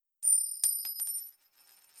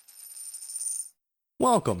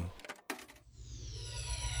Welcome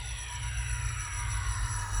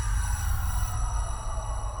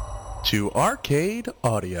to Arcade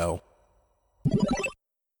Audio.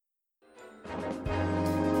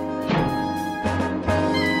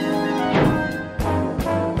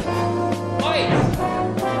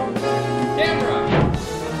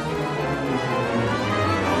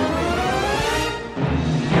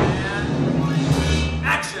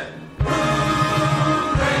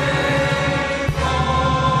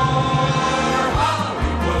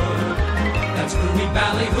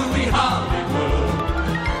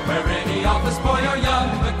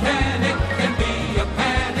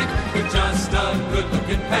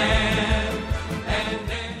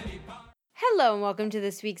 Hello and welcome to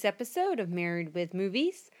this week's episode of Married with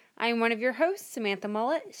Movies. I am one of your hosts, Samantha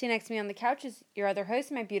Mullet. Sitting next to me on the couch is your other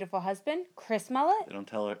host, my beautiful husband, Chris Mullet.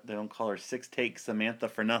 They don't call her Six Take Samantha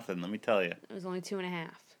for nothing, let me tell you. It was only 2.5.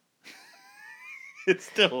 It's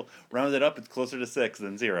still, rounded up, it's closer to 6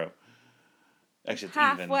 than 0. Actually, it's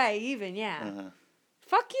halfway even, yeah. Uh-huh.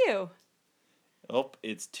 Fuck you. Oh,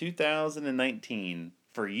 it's 2019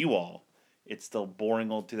 for you all. It's still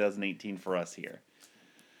boring old 2018 for us here.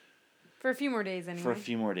 For a few more days, anyway. For a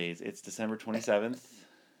few more days. It's December 27th,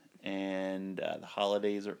 and the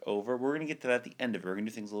holidays are over. We're going to get to that at the end of it. We're going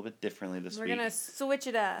to do things a little bit differently this week. We're going to switch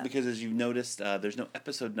it up. Because as you've noticed, there's no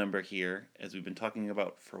episode number here, as we've been talking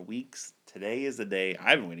about for weeks. Today is the day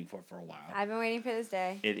I've been waiting for a while. I've been waiting for this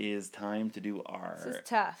day. It is time to do our... This is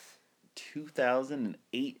tough.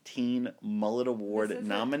 2018 Mullet Award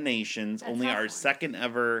nominations. Only our second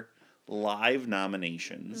ever live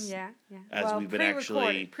nominations. Yeah. As we've been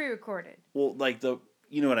actually pre-recorded. Well, like you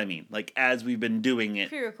know what I mean. Like as we've been doing it,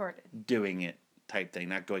 pre-recorded, doing it type thing.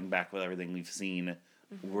 Not going back with everything we've seen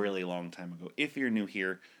really long time ago. If you're new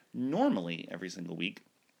here, normally every single week,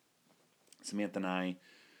 Samantha and I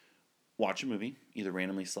watch a movie, either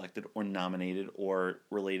randomly selected or nominated or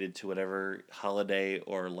related to whatever holiday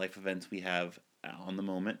or life events we have on the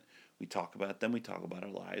moment. We talk about them. We talk about our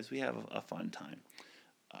lives. We have a fun time.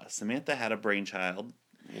 Samantha had a brainchild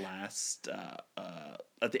at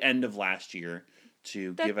the end of last year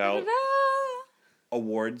to give out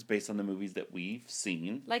awards based on the movies that we've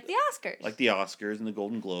seen. Like the Oscars. Like the Oscars and the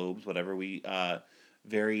Golden Globes, whatever. We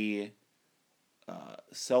very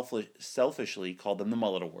selfishly called them the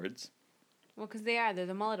Mullet Awards. Well, because they're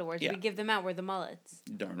the Mullet Awards. Yeah. We give them out. We're the Mullets.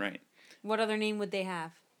 Darn right. What other name would they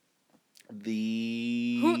have?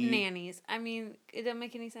 The... Hoot Nannies. I mean, it doesn't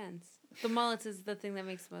make any sense. The Mullets is the thing that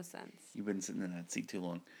makes the most sense. You've been sitting in that seat too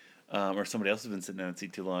long. Or somebody else has been sitting in that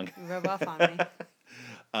seat too long. Rub off on me.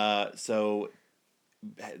 So,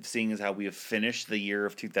 seeing as how we have finished the year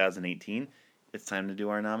of 2018, it's time to do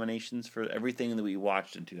our nominations for everything that we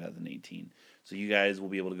watched in 2018. So you guys will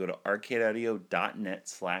be able to go to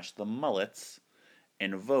arcadeaudio.net/themullets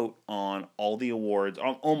and vote on all the awards,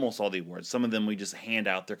 almost all the awards. Some of them we just hand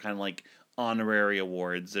out. They're kind of like honorary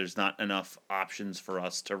awards. There's not enough options for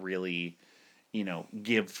us to really,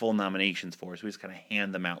 give full nominations for. So we just kind of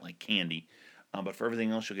hand them out like candy. But for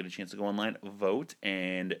everything else, you'll get a chance to go online, vote,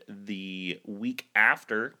 and the week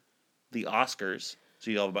after the Oscars,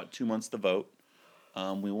 so you'll have about 2 months to vote,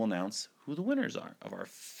 we will announce who the winners are of our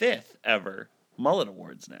 5th ever Mullet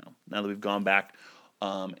Awards now that we've gone back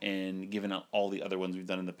and given out all the other ones we've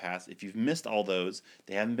done in the past. If you've missed all those,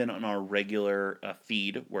 they haven't been on our regular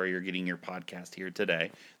feed where you're getting your podcast here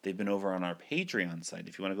today. They've been over on our Patreon site.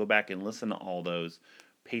 If you want to go back and listen to all those,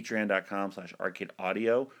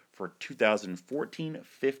 patreon.com/arcadeaudio for 2014,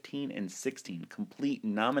 15, and 16 complete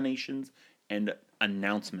nominations and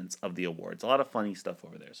announcements of the awards. A lot of funny stuff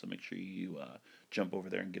over there, so make sure you jump over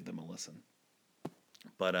there and give them a listen.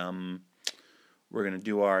 But we're going to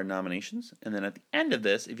do our nominations, and then at the end of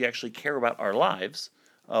this, if you actually care about our lives,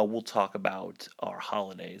 we'll talk about our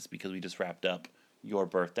holidays, because we just wrapped up your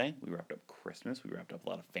birthday, we wrapped up Christmas, we wrapped up a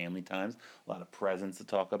lot of family times, a lot of presents to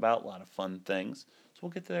talk about, a lot of fun things. So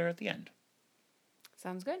we'll get to there at the end.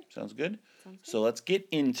 Sounds good. Sounds good? So let's get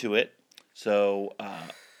into it. So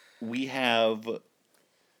we have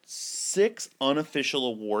 6 unofficial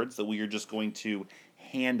awards that we are just going to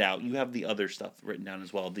hand out. You have the other stuff written down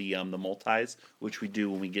as well, the multis, which we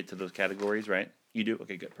do when we get to those categories, right? You do?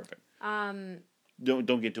 Okay, good, perfect.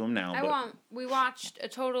 Don't get to them now. We watched a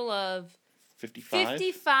total of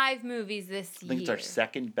 55 movies this year. I think it's our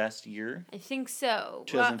second best year. I think so.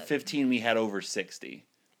 2015 we had over 60.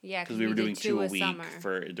 Yeah, because we were doing 2 a week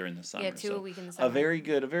during the summer. Yeah, 2 a week in the summer. A very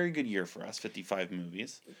good year for us. 55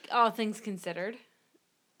 movies. All things considered,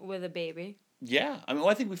 with a baby. Yeah,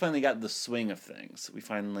 I think we finally got the swing of things.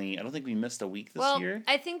 I don't think we missed a week this year.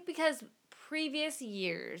 I think because previous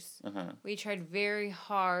years, Uh-huh. we tried very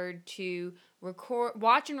hard to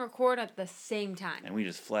watch and record at the same time. And we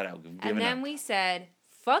just flat out given And then up. we said,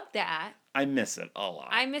 fuck that. I miss it a lot.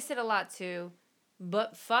 I miss it a lot too,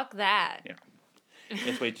 but fuck that. Yeah.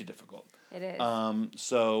 It's way too difficult. It is.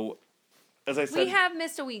 So, as I said, we have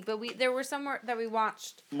missed a week, but there were some that we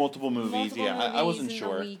watched. multiple movies. I wasn't in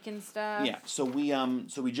sure. The week and stuff. Yeah, so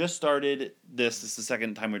we just started this. This is the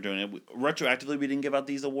second time we're doing it. Retroactively, we didn't give out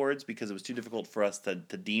these awards because it was too difficult for us to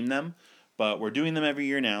deem them. But we're doing them every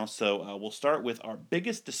year now. So we'll start with our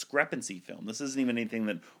biggest discrepancy film. This isn't even anything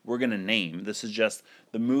that we're going to name. This is just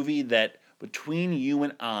the movie that between you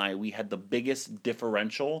and I, we had the biggest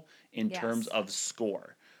differential in terms of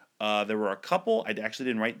score. There were a couple. I actually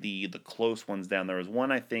didn't write the close ones down. There was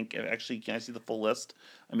one, I think. Actually, can I see the full list?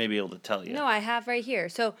 I may be able to tell you. No, I have right here.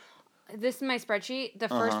 So this is my spreadsheet. The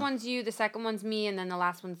first one's you, the second one's me, and then the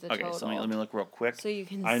last one's the total. Okay, so let me look real quick. So you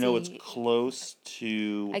can I know see. it's close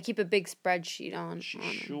to... I keep a big spreadsheet on.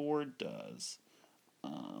 Sure does.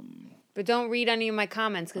 But don't read any of my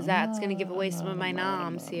comments because that's going to give away some of my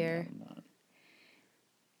noms here.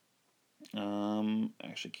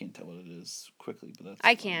 Actually can't tell what it is quickly, but that's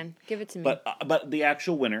I fine. can. Give it to me. But the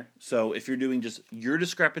actual winner, so if you're doing just your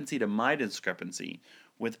discrepancy to my discrepancy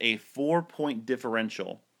with a 4-point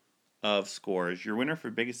differential of scores, your winner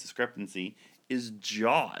for biggest discrepancy is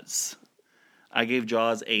Jaws. I gave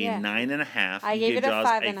Jaws a 9.5. I gave it a Jaws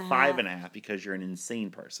 5.5. 5.5 because you're an insane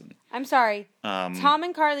person. I'm sorry. Tom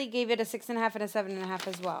and Carly gave it a 6.5 and a 7.5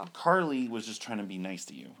 as well. Carly was just trying to be nice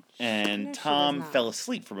to you, and No, she Tom was not. fell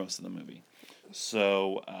asleep for most of the movie.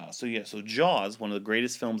 So Jaws, one of the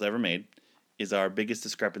greatest films ever made, is our biggest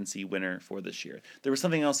discrepancy winner for this year. There was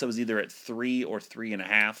something else that was either at 3 or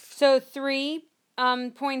 3.5. So 3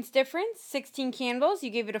 points difference, 16 Candles. You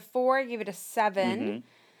gave it a 4, I gave it a 7.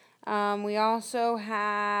 We also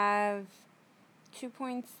have 2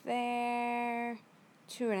 points there,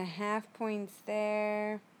 2.5 points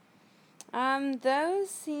there. Those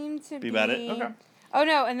seem to be... about it? Okay. Oh,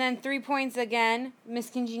 no, and then 3 points again. Miss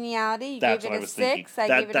Congeniality, you That's gave what it I a was 6.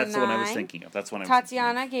 thinking. I gave it a 9. That's the one I was thinking of. That's one I was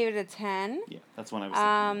Tatiana gave it a 10. Yeah, that's one I was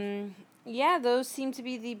thinking of. Yeah, those seem to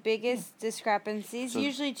be the biggest discrepancies. So-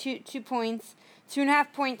 Usually 2 points.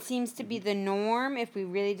 2.5 points seems to be the norm if we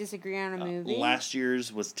really disagree on a movie. Last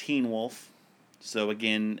year's was Teen Wolf. So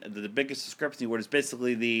again, the biggest discrepancy award is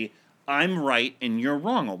basically the I'm right and you're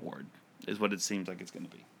wrong award, is what it seems like it's going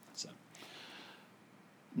to be. So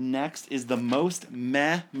next is the most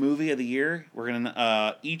meh movie of the year. We're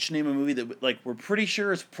gonna each name a movie that we're pretty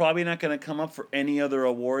sure is probably not going to come up for any other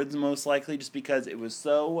awards, most likely, just because it was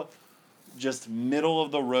so just middle of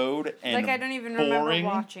the road and I don't even boring remember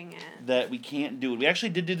watching it. that we can't do it. We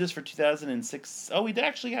actually did do this for 2006. Oh, we did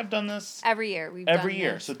actually have done this Every year we've every done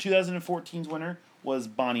year. this. So 2014's winner was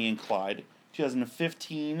Bonnie and Clyde.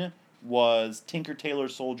 2015 was Tinker Tailor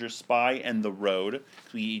Soldier Spy and The Road.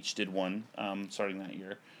 We each did one starting that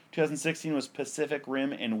year. 2016 was Pacific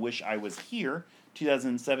Rim and Wish I Was Here.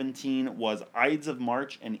 2017 was Ides of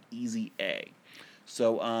March and Easy A.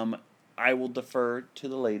 So I will defer to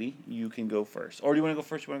the lady. You can go first. Or do you want to go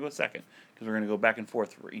first? You want to go second? Because we're going to go back and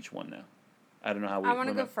forth for each one now. I don't know how we... I want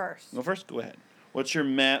to go first. Go first? Go ahead. What's your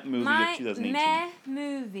meh movie of 2018? My meh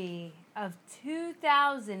movie of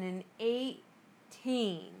 2018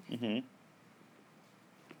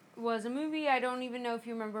 was a movie I don't even know if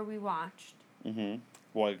you remember we watched.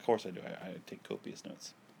 Well, of course I do. I take copious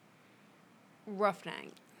notes. Rough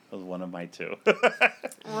Night. It was one of my two. Rough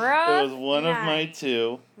It was one of my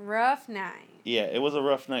two. Rough Night. Yeah, it was a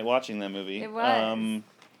rough night watching that movie. It was.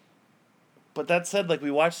 But that said,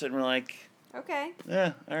 we watched it and we're like, Okay.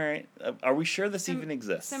 yeah, all right. Are we sure this even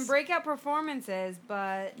exists? Some breakout performances,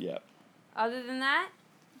 but Yep. other than that,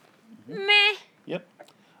 meh. Yep.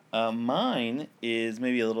 Mine is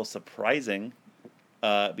maybe a little surprising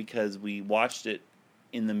because we watched it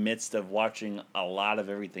in the midst of watching a lot of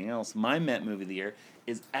everything else. My Met movie of the year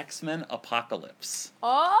is X-Men Apocalypse.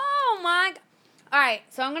 Oh my! All right,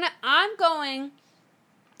 so I'm going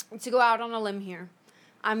to go out on a limb here.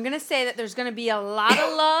 I'm gonna say that there's gonna be a lot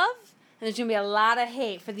of love and there's gonna be a lot of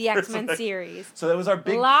hate for the X-Men series. So that was our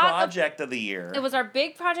big project of the year. It was our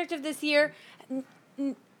big project of this year.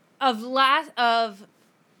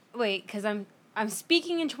 Because I'm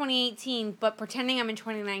speaking in 2018, but pretending I'm in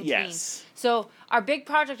 2019. Yes. So our big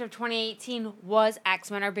project of 2018 was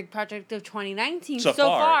X-Men. Our big project of 2019 so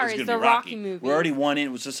far is the Rocky movie. We're already one in.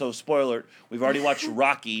 It was just so spoiler. We've already watched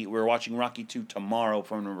Rocky. We're watching Rocky 2 tomorrow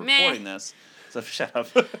when we're recording this. So shut up.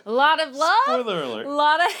 A lot of love. Spoiler alert. A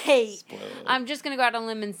lot of hate. Spoiler alert. I'm just going to go out on a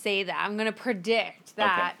limb and say that. I'm going to predict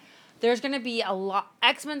that there's going to be a lot.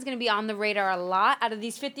 X-Men's going to be on the radar a lot. Out of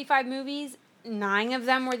these 55 movies, 9 of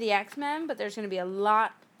them were the X-Men, but there's going to be a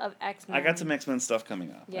lot of X-Men. I got some X-Men stuff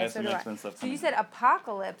coming up. Yeah, I have so some do X-Men stuff So coming you said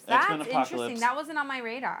Apocalypse. That's X-Men interesting. Apocalypse. That wasn't on my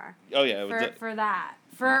radar. Oh, yeah. For that.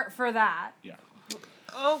 For that. Yeah.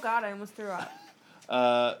 Oh, God, I almost threw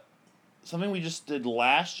up. Something we just did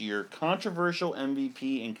last year, controversial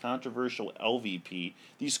MVP and controversial LVP.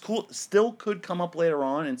 These still could come up later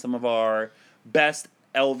on in some of our best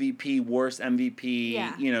LVP, worst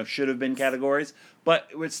MVP, should have been categories. But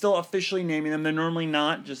we're still officially naming them. They're normally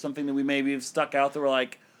not, just something that we maybe have stuck out that we're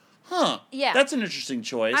like, that's an interesting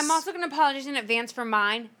choice. I'm also going to apologize in advance for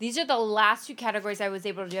mine. These are the last 2 categories I was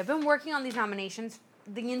able to do. I've been working on these nominations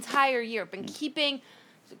the entire year. Been keeping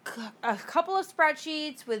a couple of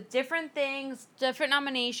spreadsheets with different things, different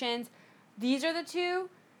nominations. These are the 2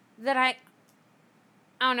 that I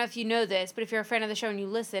don't know if you know this, but if you're a fan of the show and you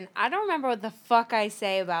listen, I don't remember what the fuck I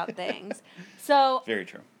say about things. So very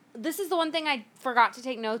true. This is the one thing I forgot to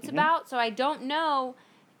take notes about, so I don't know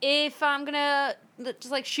if I'm going to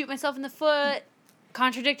just like shoot myself in the foot,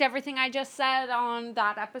 contradict everything I just said on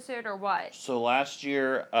that episode or what. So last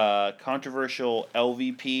year, controversial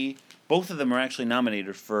LVP, both of them are actually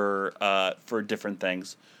nominated for different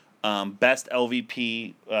things. Best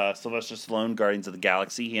LVP, Sylvester Stallone, Guardians of the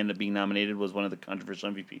Galaxy. He ended up being nominated, was one of the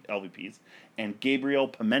controversial LVPs. And Gabriel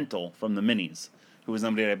Pimentel from the Minis, who was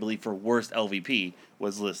nominated, I believe, for worst LVP,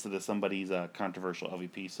 was listed as somebody's controversial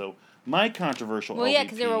LVP. So my controversial LVP... Well, yeah,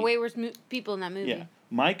 because there were way worse people in that movie. Yeah.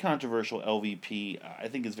 My controversial LVP, I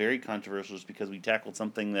think, is very controversial just because we tackled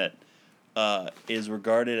something that is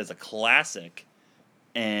regarded as a classic,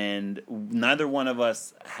 and neither one of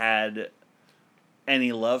us had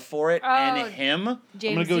any love for it. And him, I'm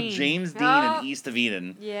going to go James Dean in East of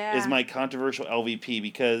Eden is my controversial LVP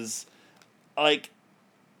because, I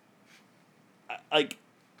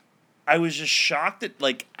was just shocked at,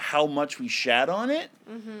 how much we shat on it.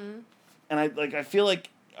 Mm-hmm. And I feel like,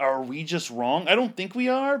 are we just wrong? I don't think we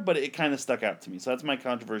are, but it kind of stuck out to me. So that's my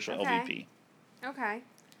controversial LVP. Okay.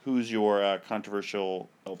 Who's your controversial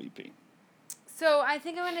LVP? So I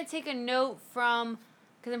think I'm going to take a note from,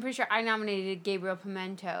 because I'm pretty sure I nominated Gabriel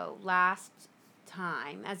Pimentel last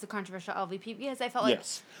time as the controversial LVP because I felt like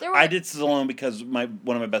I did Stallone because one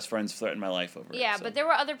of my best friends threatened my life over it. Yeah, but there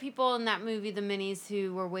were other people in that movie, The Minis,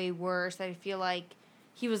 who were way worse. I feel like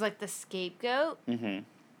he was like the scapegoat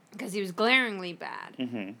because he was glaringly bad.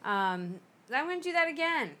 Mm-hmm. I'm going to do that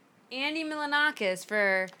again. Andy Milonakis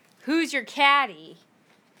for Who's Your Caddy?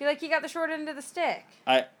 I feel like he got the short end of the stick.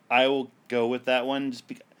 I will go with that one just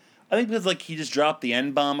because. I think because he just dropped the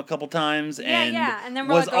N-bomb a couple times, and then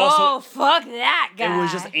we're like, fuck that guy. It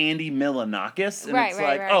was just Andy Milonakis, and it's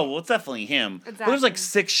it's definitely him. Exactly. But there's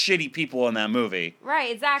 6 shitty people in that movie. Right,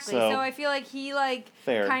 exactly. So I feel like he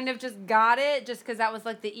kind of just got it just because that was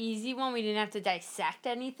the easy one. We didn't have to dissect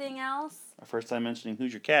anything else. Our first time mentioning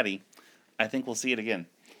Who's Your Caddy. I think we'll see it again.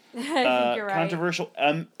 I think you're right.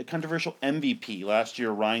 Controversial MVP last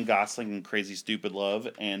year. Ryan Gosling in Crazy Stupid Love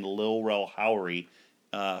and Lil Rel Howery.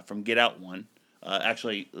 From Get Out won.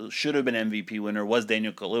 Actually, should have been MVP winner was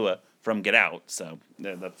Daniel Kaluuya from Get Out. So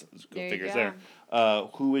that's good figures there.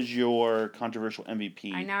 Who is your controversial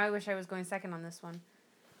MVP? I wish I was going second on this one.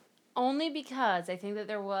 Only because I think that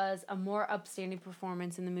there was a more upstanding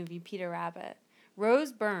performance in the movie Peter Rabbit.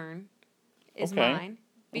 Rose Byrne is mine.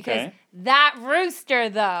 Because that rooster,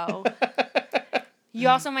 though. You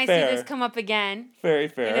also might see this come up again. Very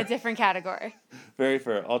fair. In a different category. Very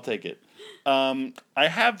fair. I'll take it. I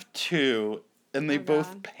have 2, and they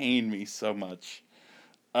both pain me so much.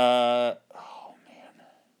 Man.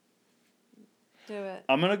 Do it.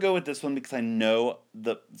 I'm going to go with this one because I know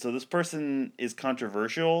so this person is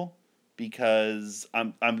controversial because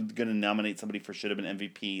I'm going to nominate somebody for should have been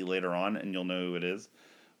MVP later on, and you'll know who it is.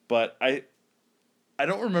 But I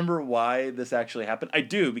don't remember why this actually happened. I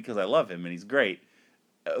do because I love him and he's great.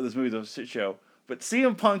 This movie's a shit show. But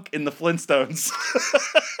CM Punk in the Flintstones.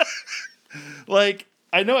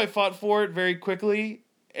 I know I fought for it very quickly,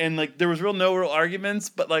 and there was no real arguments,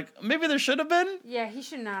 but maybe there should have been. Yeah, he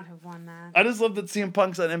should not have won that. I just love that CM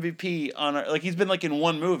Punk's an MVP on he's been in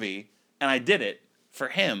one movie, and I did it for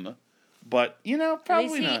him. But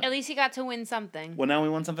probably not. At least he got to win something. Well, now we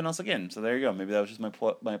won something else again. So there you go. Maybe that was just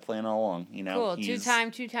my plan all along. Cool.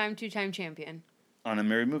 Two-time champion. On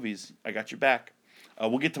Unmarried Movies, I got your back.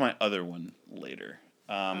 We'll get to my other one later.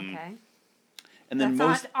 Okay. And then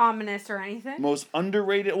That's not ominous or anything. Most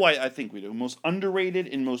underrated. Well, I think we do. Most underrated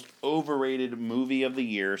and most overrated movie of the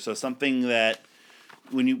year. So something that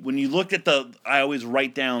when you look at I always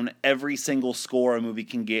write down every single score a movie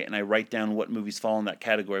can get, and I write down what movies fall in that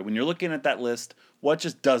category. When you're looking at that list, what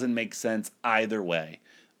just doesn't make sense either way.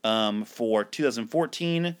 For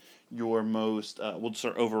 2014, your most, we'll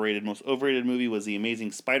start overrated. Most overrated movie was The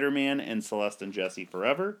Amazing Spider-Man and Celeste and Jesse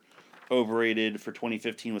Forever. Overrated for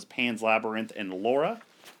 2015 was Pan's Labyrinth and Laura.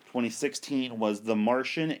 2016 was The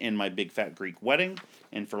Martian and My Big Fat Greek Wedding.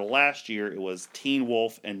 And for last year, it was Teen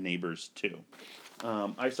Wolf and Neighbors 2.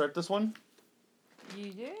 I start this one.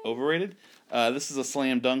 You do? Overrated. This is a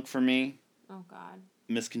slam dunk for me. Oh, God.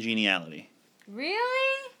 Miss Congeniality.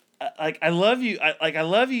 Really? I love you. I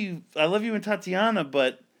love you and Tatiana,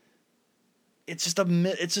 but it's just a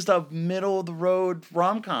middle of the road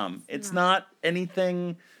rom com. It's not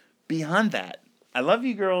anything beyond that. I love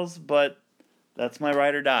you girls, but that's my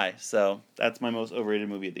ride or die. So that's my most overrated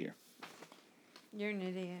movie of the year. You're an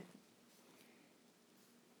idiot.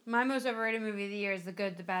 My most overrated movie of the year is The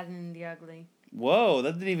Good, the Bad, and the Ugly. Whoa,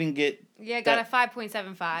 that didn't even get Yeah, I got a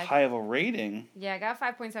 5.75. high of a rating. Yeah, I got a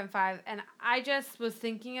 5.75, and I just was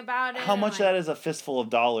thinking about it. How much of that is a fistful of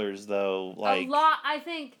dollars, though? Like a lot. I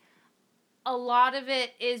think a lot of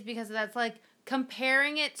it is because that's like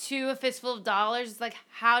comparing it to A Fistful of Dollars. It's like,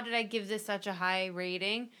 how did I give this such a high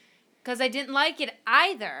rating? Because I didn't like it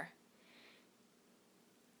either.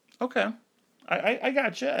 Okay, I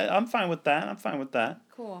gotcha. I'm fine with that.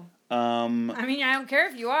 Cool. I mean, I don't care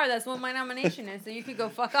if you are. That's what my nomination is. So you could go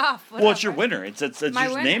fuck off. Well, it's your winner. It's just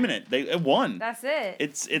winner. naming it. It won. That's it.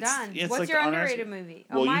 It's done. It's What's like your honors. underrated movie?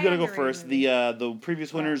 Well, you gotta go first. Movie. The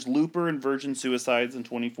previous winners: Looper and Virgin Suicides in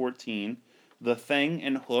 2014, The Thing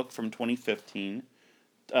and Hook from 2015,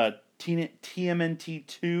 TMNT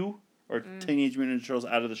 2 or Teenage Mutant Ninja Turtles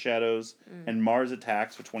Out of the Shadows, and Mars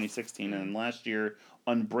Attacks for 2016, and then last year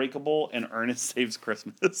Unbreakable and Ernest Saves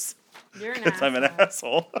Christmas. You're an Because asshole. I'm an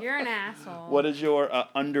asshole. You're an asshole. What is your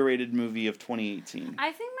underrated movie of 2018?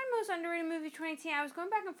 I think my most underrated movie of 2018, I was going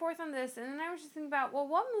back and forth on this, and then I was just thinking about, well,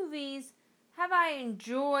 what movies have I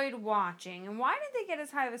enjoyed watching, and why did they get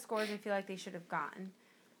as high of a score as I feel like they should have gotten?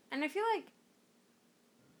 And I feel like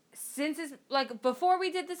since it's, like, before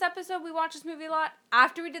we did this episode, we watched this movie a lot.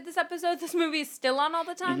 After we did this episode, this movie is still on all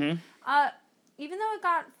the time. Even though it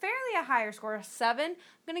got fairly a higher score, a 7, I'm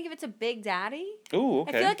going to give it to Big Daddy. Ooh,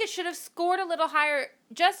 okay. I feel like it should have scored a little higher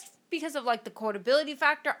just because of, like, the quotability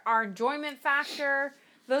factor, our enjoyment factor,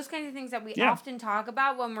 those kinds of things that we often talk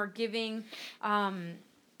about when we're giving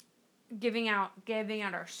out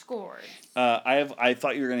our scores. I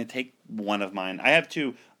thought you were going to take one of mine. I have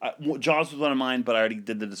two. Jaws was one of mine, but I already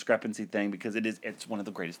did the discrepancy thing because it's one of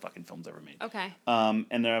the greatest fucking films ever made. Okay. And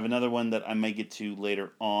then I have another one that I may get to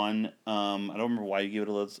later on. I don't remember why you gave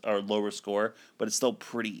it a lower score, but it's still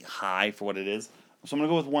pretty high for what it is. So I'm going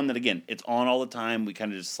to go with one that, again, it's on all the time. We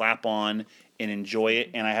kind of just slap on and enjoy it,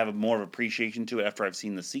 and I have more of appreciation to it after I've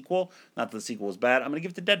seen the sequel. Not that the sequel was bad. I'm going to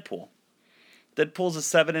give it to Deadpool. Deadpool's a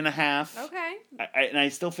 7.5. Okay. And I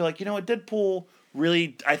still feel like, you know what, Deadpool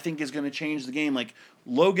really, I think, is going to change the game. Like,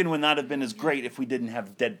 Logan would not have been as great if we didn't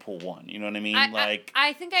have Deadpool 1. You know what I mean? I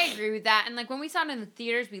think I agree with that. And, like, when we saw it in the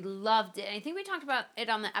theaters, we loved it. And I think we talked about it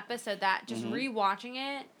on the episode that just rewatching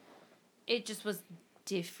it just was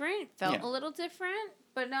different. Felt a little different.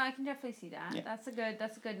 But no, I can definitely see that. Yeah. That's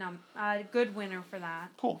a good winner for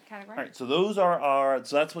that category. All right, so those are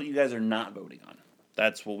so that's what you guys are not voting on.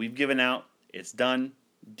 That's what we've given out. It's done.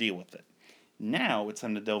 Deal with it. Now it's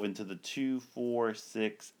time to delve into the 2, 4,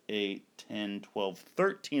 6, 8, 10, 12,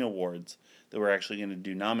 13 awards that we're actually going to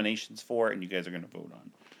do nominations for, and you guys are going to vote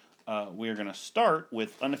on. We are going to start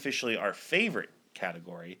with unofficially our favorite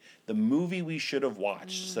category, the movie we should have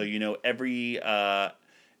watched. So, you know, every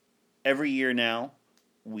year now,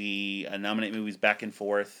 we nominate movies back and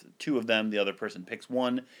forth. 2 of them, the other person picks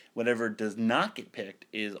one. Whatever does not get picked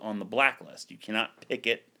is on the blacklist. You cannot pick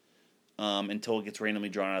it until it gets randomly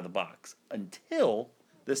drawn out of the box. Until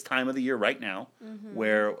this time of the year right now,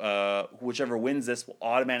 where whichever wins this will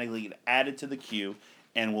automatically get added to the queue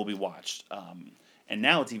and will be watched. And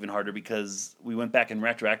now it's even harder because we went back and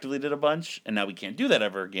retroactively did a bunch, and now we can't do that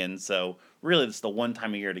ever again. So really, it's the one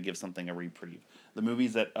time a year to give something a reprieve. The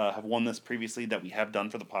movies that have won this previously that we have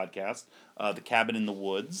done for the podcast, The Cabin in the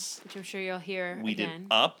Woods. Which I'm sure you'll hear We again. did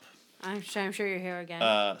Up. I'm sure you'll hear again.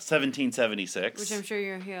 1776. Which I'm sure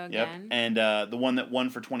you'll hear again. Yep. And the one that won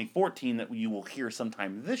for 2014 that you will hear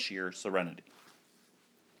sometime this year, Serenity.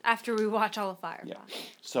 After we watch all of Firefly. Yeah.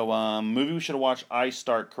 So, movie we should have watched, I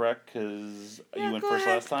Start, correct? Because you went first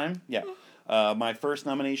last time? Yeah. My first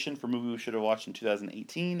nomination for movie we should have watched in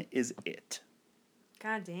 2018 is It.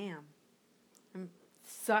 God damn.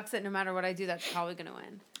 Sucks that no matter what I do, that's probably going to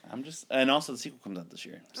win. And also the sequel comes out this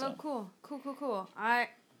year. So. Oh, cool.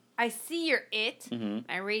 I see you're it. Mhm.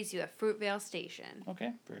 I raise you at Fruitvale Station.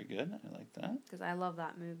 Okay, very good. I like that. Because I love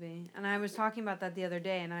that movie. And I was talking about that the other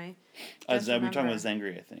day, and I We just were talking remember about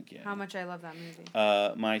Zangri, I think. Yeah. how much I love that movie.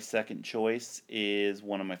 My second choice is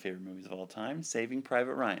one of my favorite movies of all time, Saving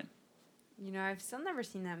Private Ryan. You know, I've still never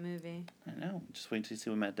seen that movie. I know. Just wait until you see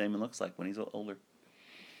what Matt Damon looks like when he's older.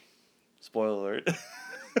 Spoiler alert.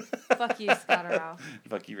 Fuck you, Scott or Ralph.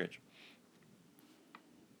 Fuck you, Rich.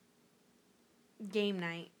 Game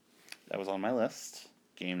night. That was on my list.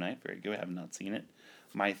 Game night, very good. I have not seen it.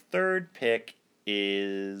 My third pick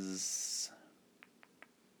is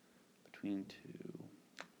between two.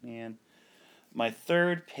 Man, my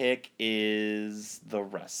third pick is The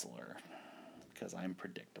Wrestler because I'm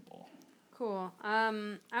predictable. Cool.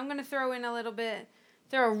 I'm gonna throw in a little bit,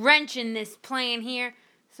 throw a wrench in this plan here.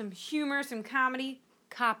 Some humor, some comedy.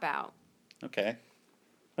 Cop Out. Okay.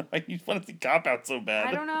 You want to see Cop Out so bad.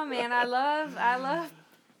 I don't know, man. I love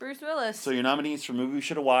Bruce Willis. So your nominees for movie we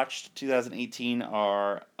should have watched 2018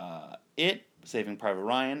 are It, Saving Private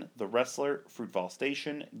Ryan, The Wrestler, Fruitvale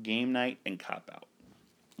Station, Game Night, and Cop Out.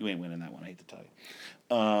 You ain't winning that one, I hate to tell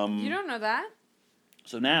you. You don't know that.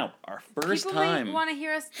 So now, our first People time... want to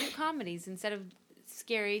hear us do comedies instead of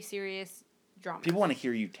scary, serious dramas. People want to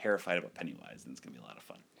hear you terrified about Pennywise, and it's going to be a lot of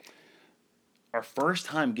fun. Our first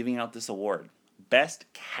time giving out this award, Best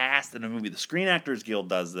Cast in a Movie. The Screen Actors Guild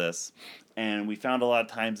does this, and we found a lot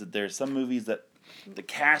of times that there's some movies that the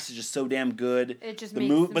cast is just so damn good. It just the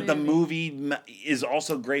makes the But the movie is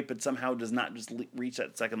also great, but somehow does not just reach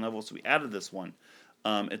that second level, so we added this one.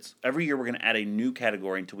 It's every year we're going to add a new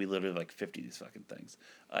category until we literally like 50 of these fucking things.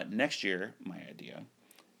 Next year, my idea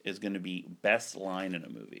is going to be Best Line in a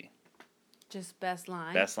Movie. Just best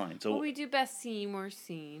line. Best line. So we do best scene or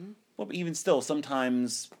scene. Well, but even still,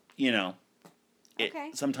 sometimes,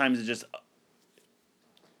 sometimes it's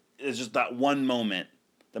just that one moment,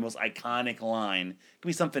 the most iconic line. It could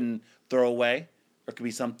be something throwaway, or it could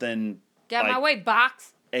be something Get my way,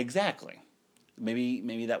 box. Exactly.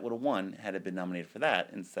 Maybe that would have won had it been nominated for that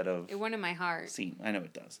instead of... It won in my heart. Scene. I know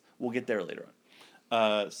it does. We'll get there later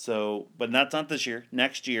on. But that's not this year.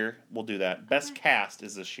 Next year, we'll do that. Best Cast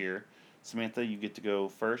is this year. Samantha, you get to go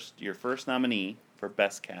first. Your first nominee for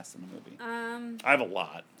Best Cast in the movie. I have a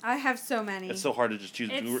lot. I have so many. It's so hard to just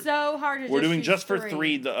choose. So hard to We're doing choose just for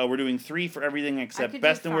three. We're doing three for everything except could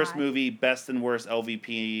Best do and Worst 5. Movie, Best and Worst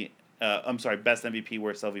LVP. Best MVP,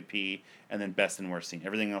 Worst LVP, and then Best and Worst Scene.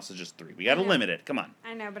 Everything else is just 3. We got to limit it. Come on.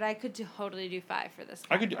 I know, but I could totally do 5 for this.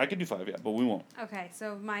 I could do 5, yeah, but we won't. Okay,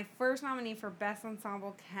 so my first nominee for Best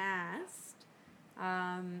Ensemble Cast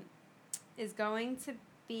is going to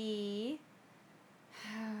be...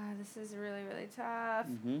 this is really, really tough.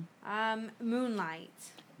 Moonlight.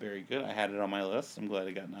 Very good. I had it on my list. I'm glad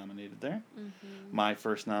it got nominated there. Mm-hmm. My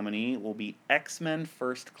first nominee will be X-Men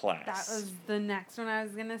First Class. That was the next one I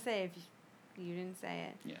was going to say if you didn't say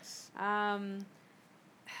it. Yes.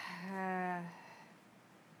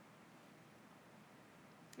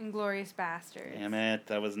 Inglourious Basterds. Damn it.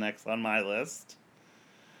 That was next on my list.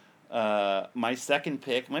 My second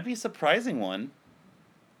pick might be a surprising one.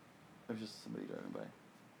 There's just somebody driving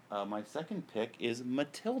by. My second pick is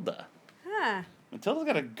Matilda. Huh. Matilda's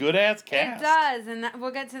got a good-ass cast. It does, and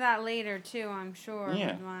we'll get to that later, too, I'm sure.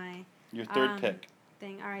 Yeah. With my Your third pick.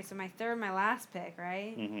 thing. All right, so my last pick,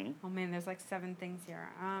 right? Mm-hmm. Oh, man, there's like 7 things here.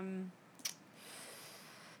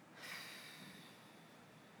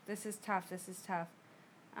 This is tough.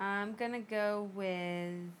 I'm going to go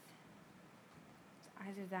with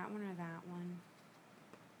either that one or that one.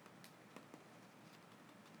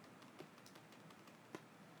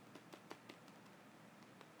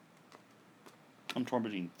 I'm torn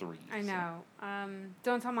between 3. I know.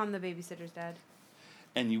 Don't tell Mom the babysitter's dead.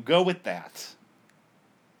 And you go with that.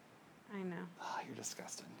 I know. Oh, you're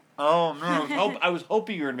disgusting. Oh, no. I was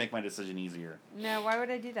hoping you were going to make my decision easier. No, why would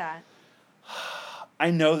I do that?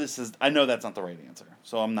 I know that's not the right answer,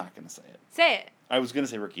 so I'm not going to say it. Say it. I was going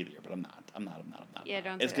to say Rookie of the Year, but I'm not. Yeah,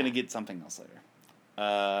 don't It's say going to that. get something else later.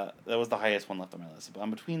 That was the highest one left on my list. But I'm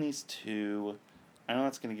between these two. I know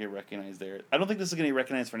that's going to get recognized there. I don't think this is going to get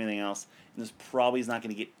recognized for anything else. And this probably is not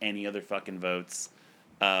going to get any other fucking votes.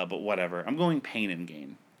 But whatever. I'm going Pain and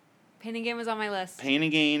Gain. Pain and Gain was on my list. Pain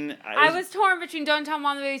and Gain. I was torn between Don't Tell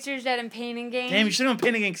Mom the Babysitter's Dead and Pain and Gain. Damn, you should have done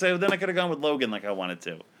Pain and Gain because then I could have gone with Logan like I wanted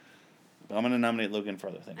to. But I'm going to nominate Logan for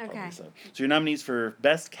other things. Okay. Probably, so your nominees for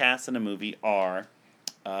Best Cast in a Movie are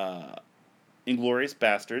Inglourious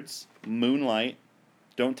Basterds, Moonlight,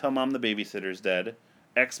 Don't Tell Mom the Babysitter's Dead,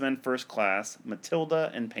 X-Men First Class,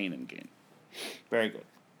 Matilda, and Pain and Gain. Very good.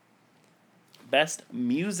 Best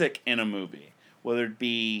Music in a Movie, whether it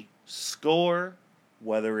be score,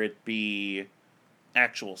 whether it be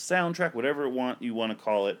actual soundtrack, whatever you want to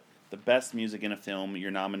call it, the best music in a film.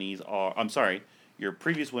 Your nominees are, your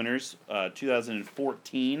previous winners,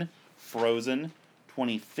 2014, Frozen,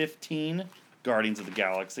 2015, Guardians of the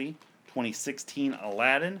Galaxy, 2016,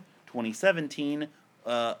 Aladdin, 2017,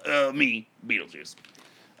 Beetlejuice.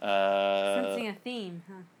 Sensing a theme,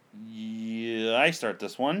 huh? Yeah, I start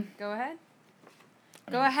this one. Go ahead.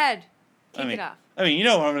 Go ahead. Kick it off. You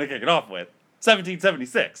know what I'm going to kick it off with.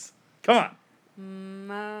 1776. Come on.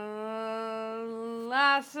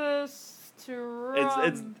 Molasses to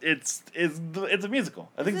rum. It's a musical.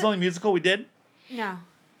 I think it's the only musical we did. No.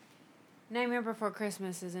 Nightmare Before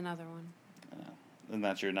Christmas is another one. And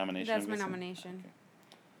that's your nomination. That's my nomination. Okay.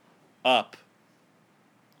 Up.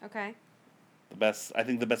 Okay. I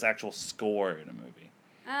think the best actual score in a movie.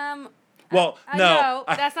 No, no,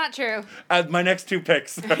 that's not true. My next two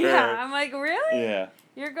picks. Yeah, I'm like, really? Yeah.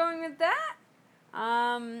 You're going with that?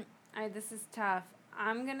 This is tough.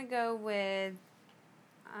 I'm gonna go with,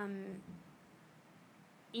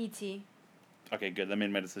 E.T. Okay, good. That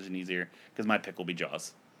made my decision easier because my pick will be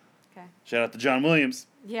Jaws. Okay. Shout out to John Williams.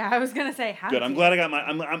 Yeah, I was gonna say how. Good. I'm glad I got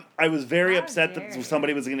I was very How upset dare that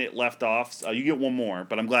somebody you. was gonna get left off. So you get one more,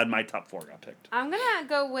 but I'm glad my top four got picked. I'm gonna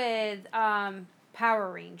go with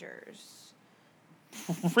Power Rangers.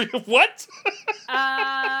 What?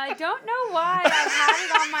 I don't know why I had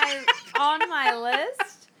it on my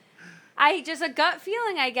list. A gut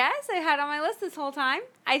feeling, I guess. I had it on my list this whole time.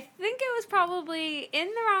 I think it was probably in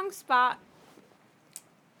the wrong spot.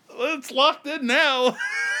 It's locked in now.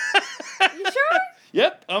 You sure?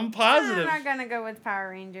 Yep, I'm positive. I'm not gonna go with Power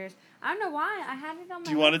Rangers. I don't know why. I had it on my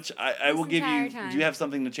Do you want list. to? I will this give you. entire time. Do you have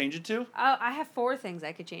something to change it to? Oh, I have 4 things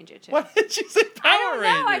I could change it to. Why did you say Power I don't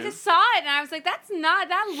know. I Rangers? just saw it and I was like, that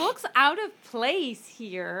looks out of place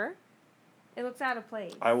here. It looks out of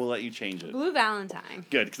place. I will let you change it. Blue Valentine.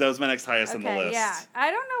 Good, because that was my next highest on the list. Yeah.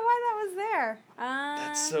 I don't know why that was there.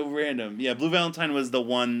 That's so random. Yeah, Blue Valentine was the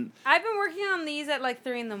one. I've been working on these at like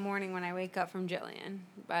 3 a.m. when I wake up from Jillian,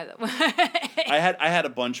 by the way. I had a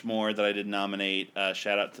bunch more that I did nominate.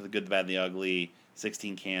 Shout out to The Good, the Bad, and the Ugly,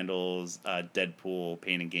 16 Candles, Deadpool,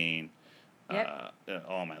 Pain and Gain. Yep.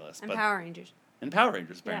 All on my list. And Power Rangers. And Power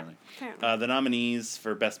Rangers, apparently. Yeah, apparently. The nominees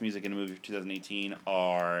for Best Music in a Movie for 2018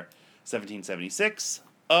 are 1776,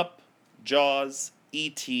 Up, Jaws,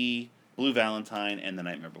 E.T., Blue Valentine, and The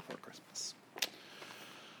Nightmare Before Christmas. All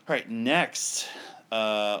right, next.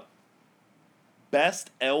 Best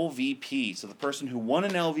LVP. So the person who won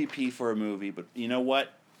an LVP for a movie, but you know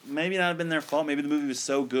what? Maybe not have been their fault. Maybe the movie was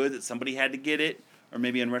so good that somebody had to get it, or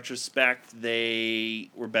maybe in retrospect they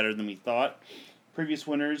were better than we thought. Previous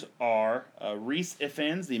winners are Rhys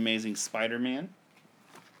Ifans, The Amazing Spider-Man,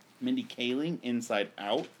 Mindy Kaling, Inside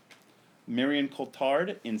Out, Marion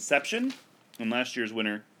Cotillard, Inception, and last year's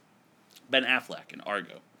winner, Ben Affleck in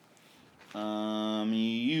Argo.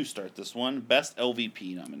 You start this one. Best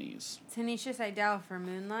LVP nominees. Tanisha Seidel for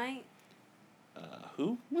Moonlight.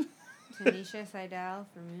 Who? Tanisha Seidel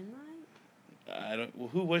for Moonlight.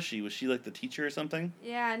 Who was she? Was she like the teacher or something?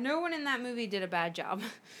 Yeah, no one in that movie did a bad job.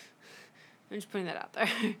 I'm just putting that out there.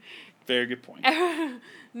 Very good point.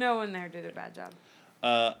 No one there did a bad job.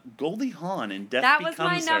 Goldie Hawn in Death That Becomes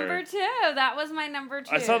was my Her. number 2. That was my number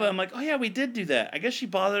 2. I saw that. I'm like, oh yeah, we did do that. I guess she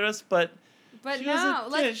bothered us, but But she no,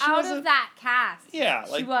 wasn't- like yeah, she out wasn't- of that cast, Yeah,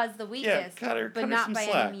 she like- was the weakest, cut her but not some by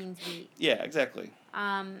slack. any means weak. Yeah, exactly.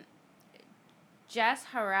 Jess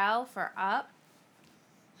Harrell for Up.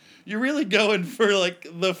 You're really going for like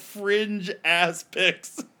the fringe ass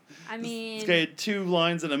picks. I mean, This guy had 2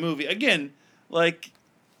 lines in a movie. Again, like,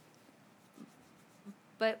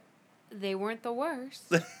 but they weren't the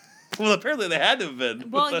worst. well, apparently they had to have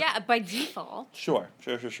been. Well, yeah, by default. Sure.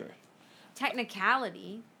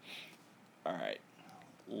 Technicality. All right.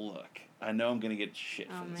 Look, I know I'm gonna get shit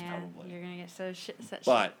for Oh this man, probably. you're gonna get so shit.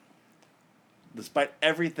 But despite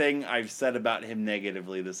everything I've said about him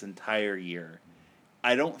negatively this entire year,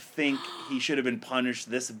 I don't think he should have been punished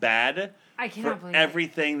this bad I cannot for believe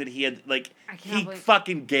everything that he had. Like, I cannot he believe-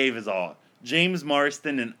 fucking gave his all. James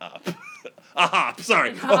Marsden and Up. Hop, sorry.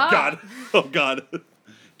 Oh, Hop. God. Oh, God.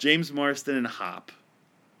 James Marsden and Hop.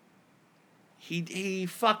 He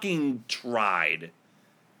fucking tried.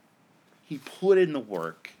 He put in the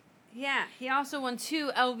work. Yeah, he also won 2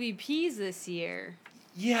 LVPs this year.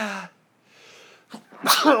 Yeah.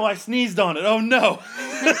 Oh, I sneezed on it. Oh, no.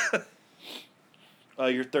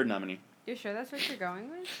 Your third nominee. You're sure that's what you're going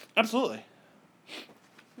with? Absolutely.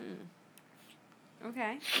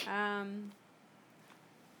 Okay.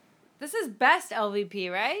 This is best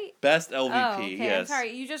LVP, right? Best LVP, Oh, okay. yes. I'm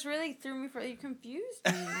sorry. You just really threw me for. You confused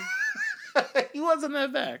me. He wasn't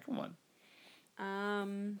that bad. Come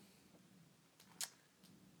on.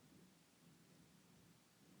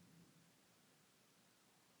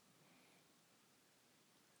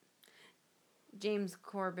 James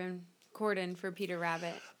Corden for Peter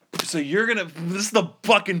Rabbit. So you're gonna... This is the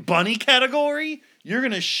fucking bunny category? You're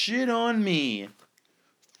gonna shit on me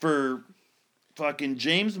for fucking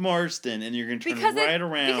James Marsden, and you're gonna turn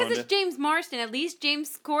around. Because it's James Marsden. At least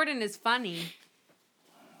James Corden is funny.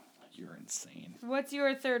 You're insane. What's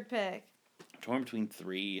your third pick? Torn between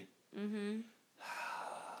 3.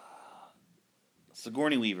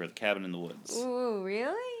 Sigourney Weaver, The Cabin in the Woods. Ooh,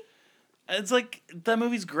 really? It's like, that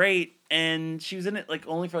movie's great, and she was in it, like,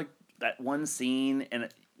 only for, like, that one scene, and,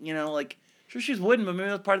 you know, like, sure she was wooden, but maybe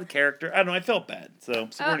that was part of the character. I don't know, I felt bad, so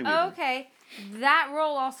Sigourney Weaver. Okay. That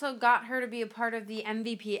role also got her to be a part of the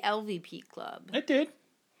MVP LVP club. It did.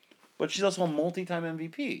 But she's also a multi-time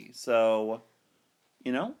MVP, so...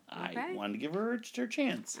 You know, I wanted to give her her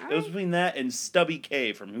chance. All It was right. between that and Stubby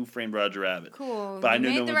K from Who Framed Roger Rabbit. Cool. But I You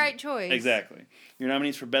knew made the right choice. Exactly. Your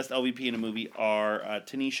nominees for Best LVP in a movie are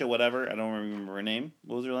Tanisha whatever. I don't remember her name.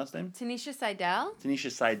 What was her last name? Tanisha Seidel?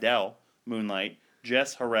 Tanisha Seidel, Moonlight.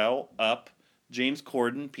 Jess Harrell, Up. James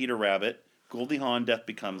Corden, Peter Rabbit. Goldie Hawn, Death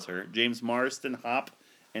Becomes Her. James Marsden, Hop.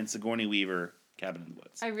 And Sigourney Weaver, Cabin in the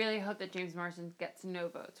Woods. I really hope that James Marsden gets no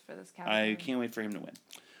votes for this category. I can't wait for him to win.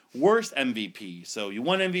 Worst MVP. So you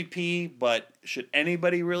won MVP, but should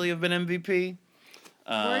anybody really have been MVP?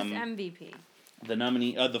 Worst MVP.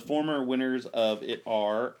 The former winners of it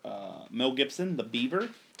are Mel Gibson, The Beaver,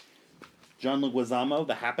 John Leguizamo,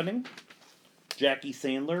 The Happening, Jackie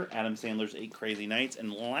Sandler, Adam Sandler's 8 Crazy Nights,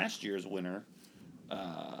 and last year's winner,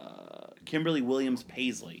 Kimberly Williams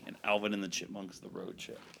Paisley and Alvin and the Chipmunks, The Road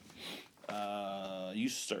Trip. You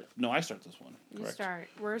start. No, I start this one. Correct. You start.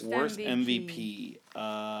 Worst MVP.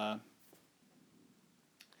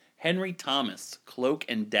 Henry Thomas, Cloak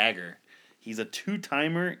and Dagger. He's a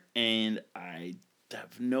 2-timer, and I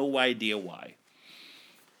have no idea why.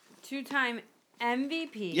 2-time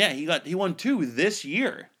MVP. Yeah, he won 2 this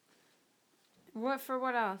year. What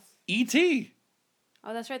else? E.T.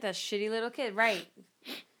 Oh, that's right. That shitty little kid. Right.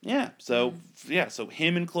 Yeah. So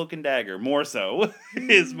him and Cloak and Dagger more so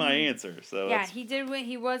is my answer. So yeah, he did win.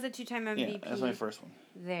 He was a 2-time MVP. Yeah, that's my first one.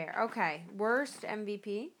 There. Okay. Worst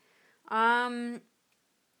MVP. I'm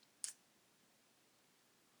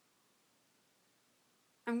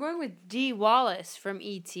going with Dee Wallace from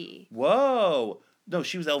E.T. Whoa. No,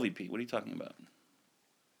 she was LVP. What are you talking about?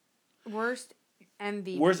 Worst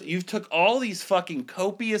MVP. You've took all these fucking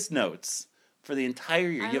copious notes for the entire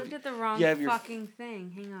year. I looked at the wrong fucking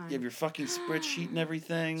thing. Hang on. You have your fucking spreadsheet and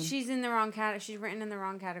everything. She's in the wrong category. She's written in the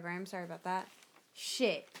wrong category. I'm sorry about that.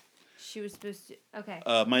 Shit. She was supposed to... Okay.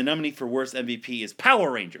 My nominee for worst MVP is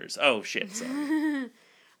Power Rangers. Oh, shit. Sorry.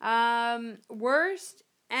 Worst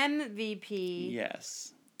MVP.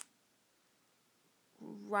 Yes.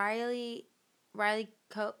 Riley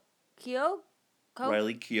Keough?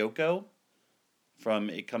 Riley Keough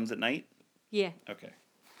from It Comes at Night? Yeah. Okay.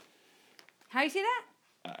 How do you say that?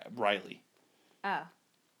 Riley. Oh.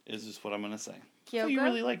 Is just what I'm going to say. Kyoko? So you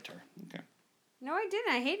really liked her. Okay. No, I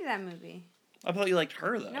didn't. I hated that movie. I thought you liked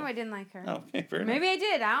her, though. No, I didn't like her. Oh, okay, fair enough. Maybe I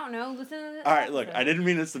did. I don't know. Listen to this. All right, look, I didn't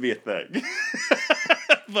mean this to be a thing.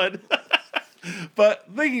 but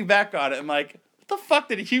thinking back on it, I'm like, what the fuck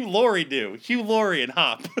did Hugh Laurie do? Hugh Laurie and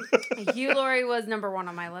Hop. Hugh Laurie was number 1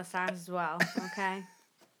 on my list as well. Okay.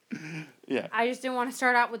 Yeah. I just didn't want to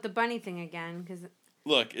start out with the bunny thing again because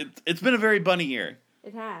Look, it's been a very bunny year.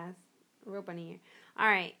 it has a real bunny year. All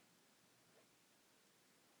right.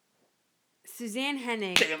 Suzanne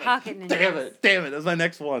Hennig, Pocket Ninjas. Damn it. That's my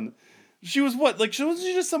next one. She was what? Like, wasn't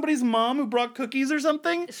she just somebody's mom who brought cookies or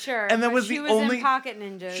something? Sure. And that but was she the was only in Pocket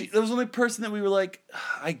Ninjas. that was the only person that we were like,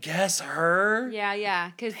 I guess her.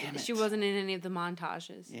 Yeah, because Damn she it. wasn't in any of the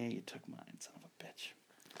montages. Yeah, you took mine, son of a bitch.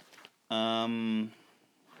 Man,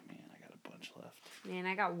 I got a bunch left. Man,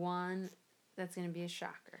 I got one that's going to be a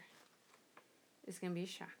shocker. It's going to be a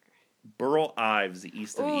shocker. Burl Ives, The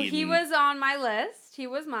East of Oh, Eden. he was on my list. He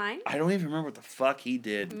was mine. I don't even remember what the fuck he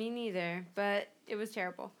did. Me neither, but it was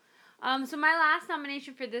terrible. So my last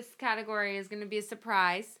nomination for this category is going to be a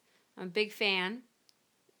surprise. I'm a big fan.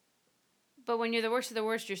 But when you're the worst of the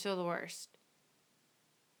worst, you're still the worst.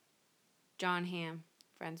 John Hamm,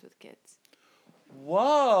 Friends with Kids.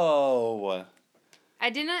 Whoa. I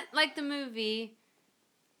didn't like the movie.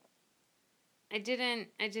 I didn't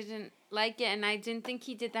like it, and I didn't think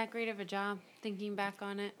he did that great of a job, thinking back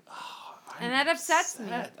on it. Oh, and that upsets me.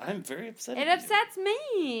 I'm very upset. It upsets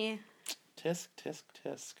me. Tisk, tisk,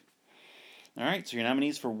 tisk. All right, so your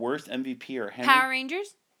nominees for worst MVP are Power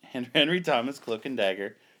Rangers. Henry Thomas, Cloak and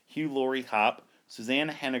Dagger, Hugh Laurie, Hop, Suzanne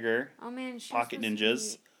Henniger, Oh man, she's Pocket supposed to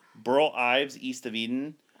Ninjas, be Burl Ives, East of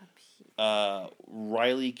Eden, up here.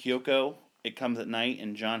 Riley Keough, It Comes at Night,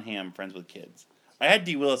 and John Hamm, Friends with Kids. I had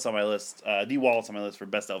D. Wallace on my list for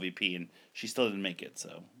best LVP, and she still didn't make it,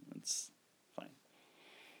 so it's fine.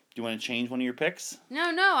 Do you want to change one of your picks? No,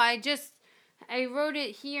 I wrote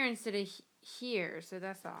it here instead of here, so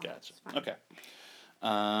that's all. Gotcha. Okay.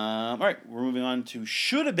 All right, we're moving on to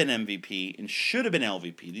should have been MVP and should have been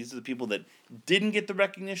LVP. These are the people that didn't get the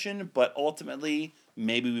recognition, but ultimately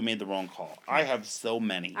maybe we made the wrong call. I have so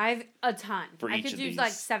many. I have a ton. For I each could of do these.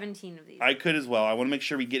 like 17 of these. I could as well. I want to make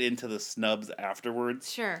sure we get into the snubs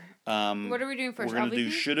afterwards. Sure. What are we doing first? We're going to do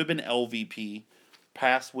LVP? should have been LVP.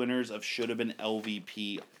 Past winners of should have been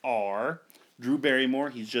LVP are Drew Barrymore.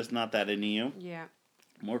 He's just not that into you. Yeah.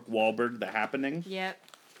 Mark Wahlberg, The Happening. Yep.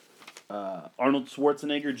 Arnold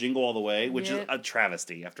Schwarzenegger, Jingle All the Way, which Yep. is a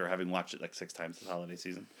travesty after having watched it like 6 times this holiday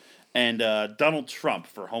season. And Donald Trump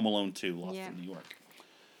for Home Alone 2, Lost in New York.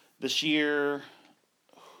 This year,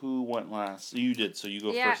 who went last? You did, so you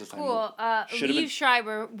go first this time. Cool. Should've Liev been-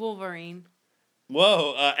 Schreiber, Wolverine.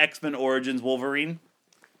 Whoa, X-Men Origins Wolverine.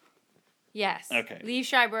 Yes. Okay. Liev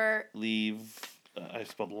Schreiber. I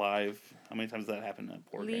spelled live. How many times did that happen?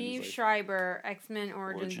 Poor Liev Danny's Schreiber, X-Men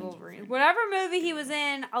Origins Origins Wolverine. Wolverine. Whatever movie he was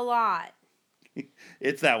in, a lot.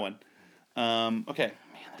 It's that one. Okay.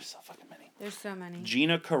 Man, there's so fucking many. There's so many.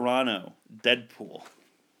 Gina Carano, Deadpool.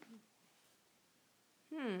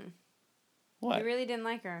 What? You really didn't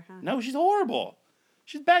like her, huh? No, she's horrible.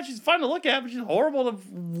 She's bad. She's fun to look at, but she's horrible to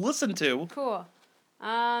listen to. Cool.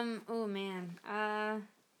 Oh man.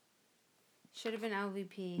 Should have been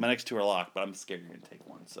LVP. My next two are locked, but I'm scared you're going to take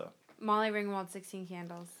one, so. Molly Ringwald, 16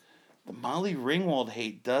 Candles. The Molly Ringwald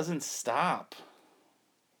hate doesn't stop.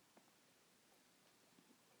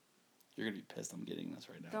 You're going to be pissed I'm getting this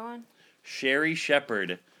right now. Go on. Sherry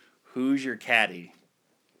Shepherd, Who's Your Caddy?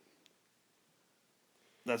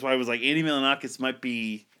 That's why I was like, Andy Milonakis might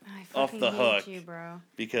be I off fucking the hate hook. you, bro.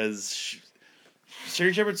 Because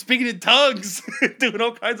Sherry Shepherd's speaking in tongues, doing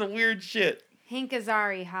all kinds of weird shit. Hank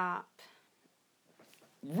Azaria, Hop.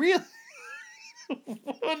 Really?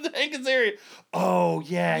 What the heck is there? Oh,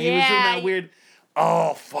 yeah, he was doing Yeah, that weird...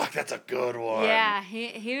 Oh, fuck, that's a good one. Yeah,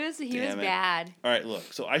 he was Damn it. bad. All right, look,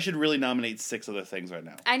 so I should really nominate 6 other things right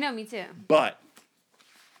now. I know, me too. But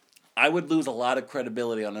I would lose a lot of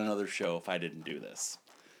credibility on another show if I didn't do this.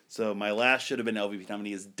 So my last should have been LVP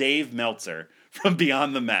nominee is Dave Meltzer from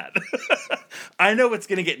Beyond the Mat. I know it's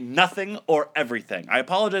going to get nothing or everything. I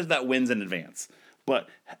apologize if that wins in advance. But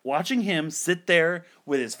watching him sit there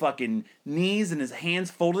with his fucking knees and his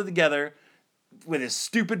hands folded together, with his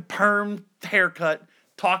stupid perm haircut,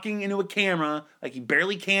 talking into a camera like he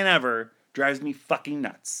barely can ever, drives me fucking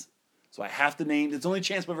nuts. So I have to name, it's the only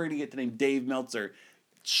chance we're ever going to get to name Dave Meltzer.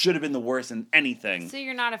 Should have been the worst in anything. So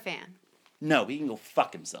you're not a fan. No, he can go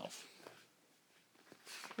fuck himself.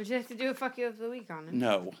 Would you have to do a fuck you of the week on it?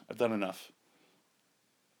 No, I've done enough.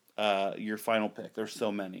 Your final pick. There's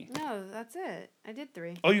so many. No, that's it. I did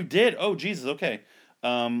 3. Oh, you did? Oh, Jesus. Okay.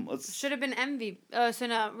 Let's. Should have been MVP. So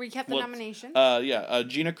now recap the nomination.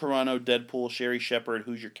 Gina Carano, Deadpool, Sherry Shepherd,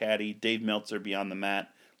 Who's Your Caddy, Dave Meltzer, Beyond the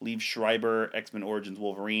Mat, Liev Schreiber, X-Men Origins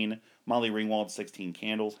Wolverine, Molly Ringwald, 16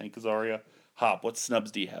 Candles, Hank Azaria. Hop, what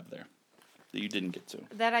snubs do you have there that you didn't get to?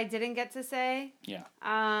 That I didn't get to say. Yeah.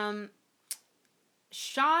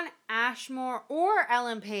 Sean Ashmore or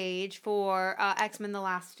Ellen Page for X-Men: The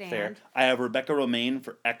Last Stand. Fair. I have Rebecca Romaine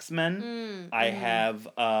for X-Men. I have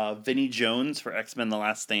Vinnie Jones for X-Men: The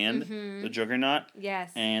Last Stand, the Juggernaut.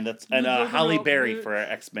 Yes. And that's Juggernaut. Halle Berry for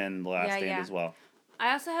X-Men: The Last Stand yeah. as well.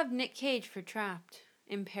 I also have Nick Cage for Trapped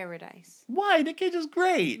in Paradise. Why? Nick Cage is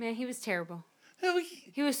great. Man, he was terrible. Oh,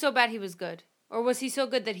 He was so bad he was good. Or was he so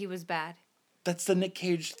good that he was bad? That's the Nick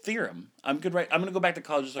Cage theorem. I'm good. Right. I'm gonna go back to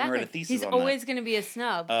college so I can write a thesis He's on always going to be a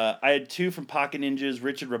snub. that. I had 2 from Pocket Ninjas,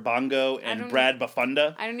 Richard Rabongo and Brad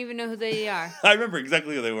Bafunda. I don't even know who they are. I remember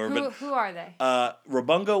exactly who they were. Who are they?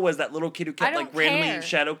 Rabongo was that little kid who kept don't like randomly care.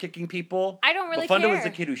 shadow kicking people. I don't really Bafunda care. was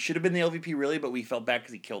the kid who should have been the LVP really, but we felt bad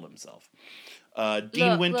because he killed himself.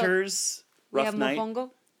 Dean Winters, Rough Night.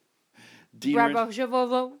 Mofongo. Dean,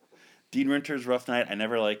 Bravo Dean Winters, Rough Night. I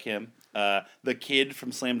never like him. The kid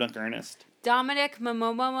from Slam Dunk Ernest. Dominic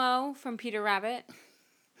Momomo from Peter Rabbit.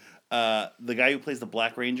 The guy who plays the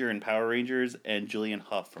Black Ranger in Power Rangers, and Julian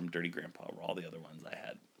Huff from Dirty Grandpa were all the other ones I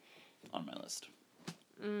had on my list.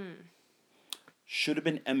 Should have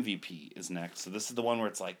been MVP is next. So this is the one where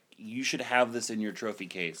it's like, you should have this in your trophy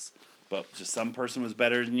case, but just some person was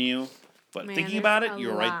better than you. But Man, thinking there's about it, a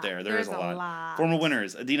you're right lot. there. There's a lot. lot. Former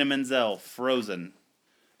winners, Idina Menzel, Frozen.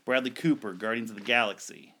 Bradley Cooper, Guardians of the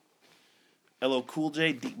Galaxy. LL Cool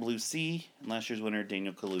J, Deep Blue Sea. And last year's winner,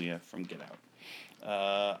 Daniel Kaluuya from Get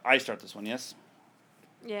Out. I start this one, yes?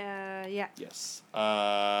 Yeah. Yes.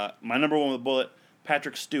 My number 1 with a bullet,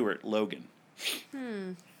 Patrick Stewart, Logan.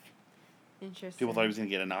 Interesting. People thought he was going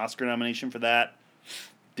to get an Oscar nomination for that.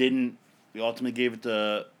 Didn't. We ultimately gave it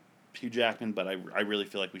to Hugh Jackman, but I really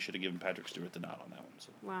feel like we should have given Patrick Stewart the nod on that one. So.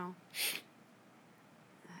 Wow.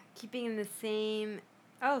 Keeping in the same...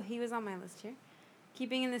 Oh, he was on my list here.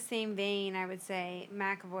 Keeping in the same vein, I would say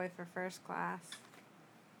McAvoy for First Class.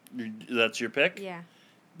 That's your pick? Yeah.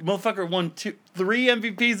 Motherfucker won 3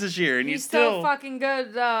 MVPs this year, and He's still... so fucking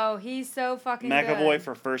good, though. He's so fucking good. McAvoy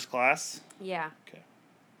for First Class? Yeah. Okay.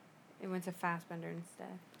 It went to Fassbender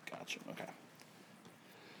instead. Gotcha. Okay.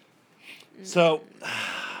 So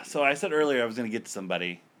I said earlier I was going to get to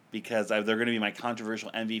somebody because they're going to be my controversial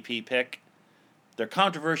MVP pick. They're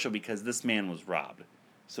controversial because this man was robbed.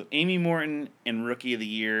 So Amy Morton in Rookie of the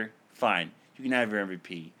Year, fine. You can have your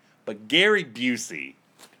MVP. But Gary Busey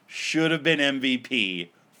should have been MVP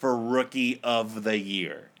for Rookie of the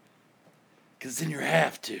Year. Because then you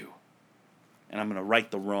have to. And I'm going to right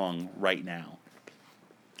the wrong right now.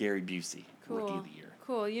 Gary Busey, Rookie of the Year.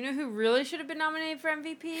 Cool. You know who really should have been nominated for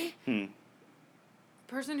MVP?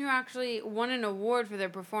 Person who actually won an award for their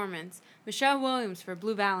performance. Michelle Williams for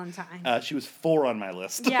Blue Valentine. She was 4 on my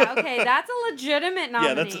list. Yeah, okay, that's a legitimate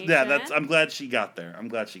nomination. That's I'm glad she got there.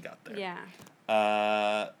 Yeah.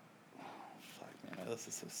 Fuck man, my list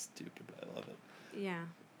is so stupid, but I love it. Yeah.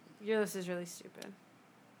 Your list is really stupid.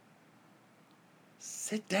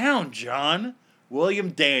 Sit down, John. William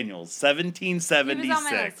Daniels,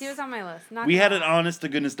 1776. He was on my list. We had an honest to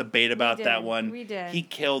goodness debate about that one. We did. He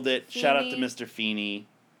killed it. Shout out to Feeney. Mr. Feeney.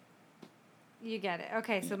 You get it.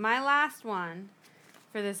 Okay, so my last one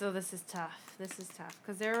for this. Oh, this is tough.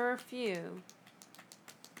 Because there are a few.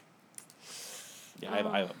 Yeah,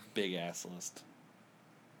 I have a big ass list.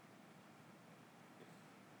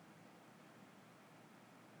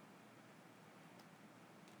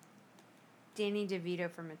 Danny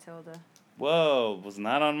DeVito for Matilda. Whoa, was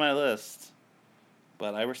not on my list.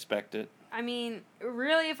 But I respect it. I mean,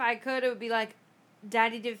 really, if I could, it would be like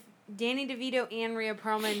Danny DeVito and Rhea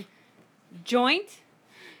Perlman joint.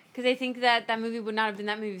 Because I think that movie would not have been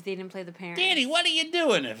that movie if they didn't play the parents. Danny, what are you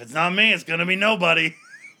doing? If it's not me, it's gonna be nobody.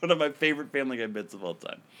 One of my favorite Family Guy bits of all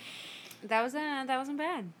time. That wasn't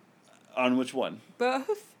bad. On which one?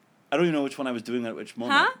 Both. I don't even know which one I was doing at which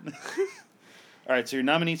moment. Huh? All right, so your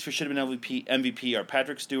nominees for Should Have Been MVP are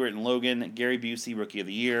Patrick Stewart and Logan, Gary Busey, Rookie of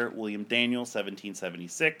the Year, William Daniels,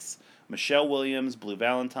 1776, Michelle Williams, Blue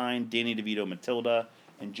Valentine, Danny DeVito, Matilda,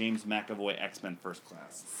 and James McAvoy, X-Men First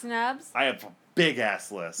Class. Snubs. I have a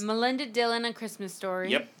big-ass list. Melinda Dillon, A Christmas Story.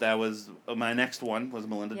 Yep, that was my next one, was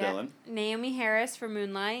Melinda Dillon. Naomi Harris for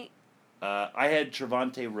Moonlight. I had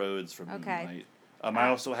Trevante Rhodes from Moonlight. I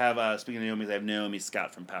also have, speaking of Naomi, I have Naomi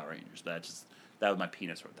Scott from Power Rangers. That was my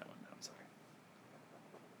penis wrote that one down. I'm sorry.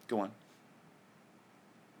 Go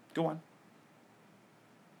on.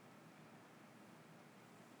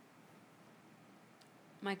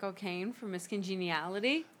 Michael Caine for Miss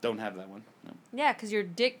Congeniality. Don't have that one. No. Yeah, because your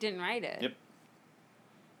dick didn't write it. Yep.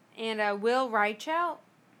 And Will Reichout?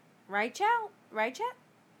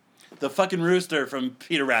 The fucking rooster from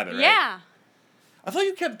Peter Rabbit, right? Yeah. I thought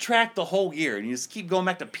you kept track the whole year, and you just keep going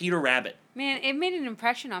back to Peter Rabbit. Man, it made an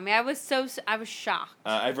impression on me. I was shocked.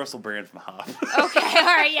 I have Russell Brand from Hop. Okay, all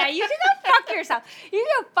right, yeah, you can go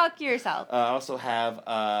fuck yourself. I also have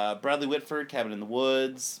Bradley Whitford, Cabin in the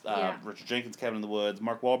Woods. Yeah. Richard Jenkins, Cabin in the Woods.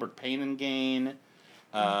 Mark Wahlberg, Pain and Gain.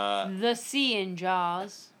 The Sea in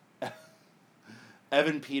Jaws.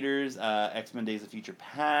 Evan Peters, X-Men Days of Future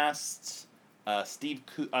Past.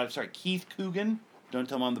 Keith Coogan, Don't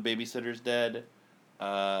Tell Mom the Babysitter's Dead.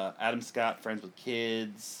 Adam Scott, Friends with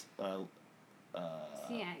Kids.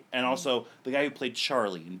 And also the guy who played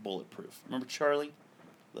Charlie in Bulletproof. Remember Charlie?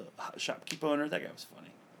 The shopkeep owner? That guy was funny.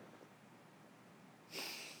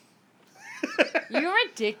 You're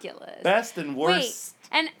ridiculous. Best and worst.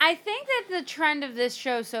 Wait, and I think that the trend of this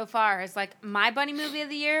show so far is like my bunny movie of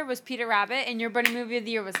the year was Peter Rabbit and your bunny movie of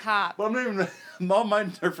the year was Hop. Well, I'm not even... All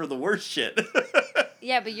mine are for the worst shit.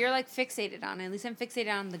 Yeah, but you're like fixated on it. At least I'm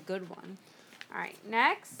fixated on the good one. All right,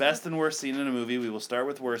 next. Best and worst scene in a movie. We will start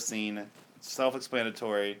with worst scene.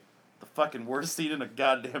 Self-explanatory. The fucking worst scene in a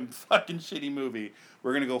goddamn fucking shitty movie.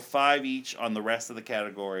 We're going to go 5 each on the rest of the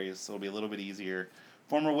categories, so it'll be a little bit easier.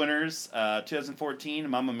 Former winners, 2014,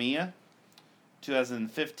 Mamma Mia.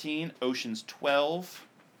 2015, Ocean's 12.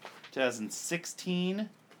 2016,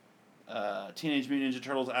 Teenage Mutant Ninja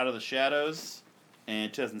Turtles Out of the Shadows.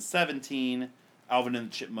 And 2017, Alvin and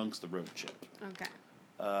the Chipmunks, The Road Trip. Okay.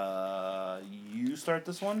 You start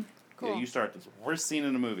this one? Cool. Yeah, you start this one. Worst scene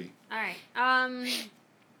in a movie. All right.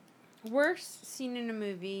 Worst scene in a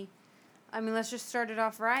movie. I mean, let's just start it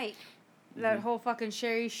off right. That whole fucking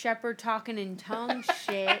Sherry Shepherd talking in tongues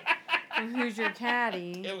shit Who's your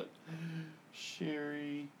caddy?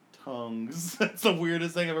 Sherry Tongues. That's the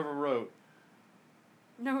weirdest thing I've ever wrote.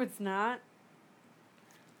 No, it's not.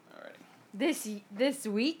 Alrighty. This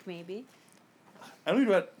week, maybe. I don't know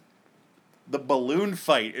about the balloon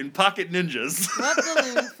fight in Pocket Ninjas. What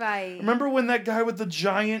balloon fight? Remember when that guy with the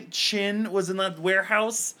giant chin was in that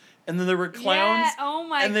warehouse, and then there were clowns? Yeah, oh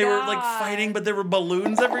my god. And they were like fighting, but there were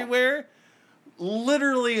balloons everywhere?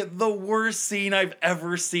 Literally the worst scene I've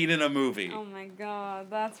ever seen in a movie. Oh my god,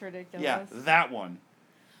 that's ridiculous. Yeah, that one.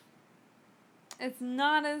 It's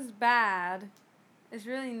not as bad. It's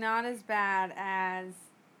really not as bad as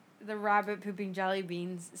the rabbit pooping jelly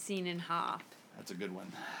beans scene in Hop. That's a good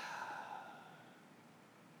one.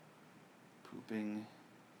 Pooping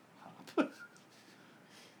Hop.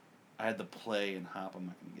 I had the play in Hop. I'm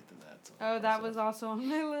not going to get to that. So Oh, that was also on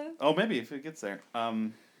my list. Oh, maybe if it gets there.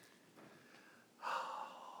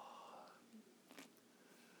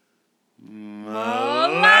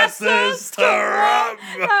 Molasses to rum.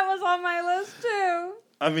 That was on my list too.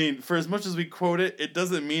 I mean, for as much as we quote it, it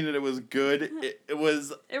doesn't mean that it was good. It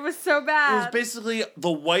was so bad. It was basically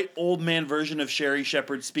the white old man version of Sherry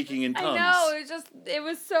Shepherd speaking in tongues. I know, it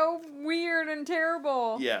was so weird and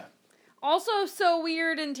terrible. Yeah. Also so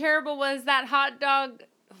weird and terrible was that hot dog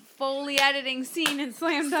Foley editing scene in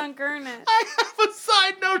Slam Dunk Ernest. I have a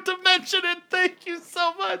side note to mention it. Thank you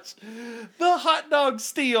so much. The hot dog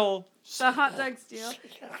steal. The hot dog steal.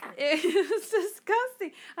 It was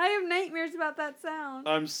disgusting. I have nightmares about that sound.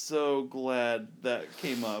 I'm so glad that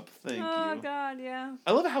came up. Thank you. Oh, God, yeah.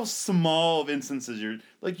 I love how small of instances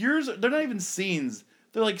yours, they're not even scenes.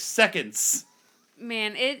 They're like seconds.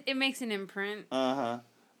 Man, it makes an imprint. Uh-huh.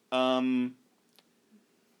 Fuck,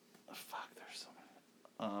 there's so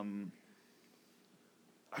many.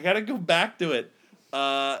 I gotta go back to it.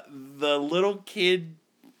 The little kid,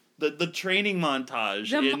 the training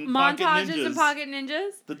montage in Pocket Ninjas. In Pocket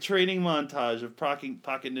Ninjas? The training montage of Pocket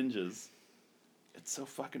Ninjas. It's so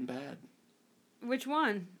fucking bad. Which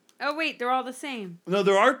one? Oh, wait, they're all the same. No,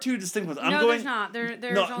 there are two distinct ones. There's not. There's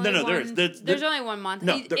only one. There's only one month.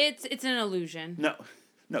 No, it's an illusion. No,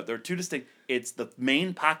 there are two distinct. It's the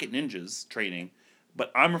main Pocket Ninjas training,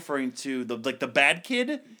 but I'm referring to the bad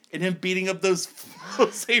kid and him beating up those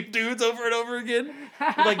same dudes over and over again,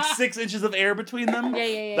 with like 6 inches of air between them.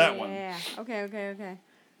 Yeah. That one. Yeah.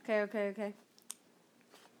 Okay.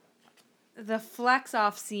 The flex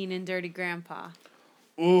off scene in Dirty Grandpa.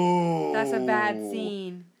 Ooh. That's a bad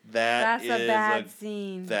scene. That's a bad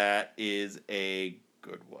scene. That is a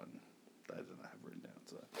good one. I did not have written down.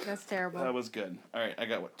 So that's terrible. That was good. All right, I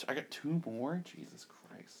got 2 more. Jesus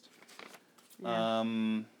Christ. Yeah.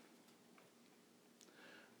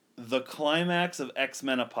 The climax of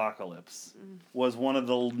X-Men Apocalypse was one of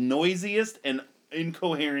the noisiest and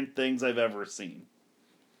incoherent things I've ever seen.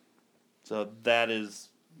 So that is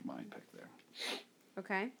my pick there.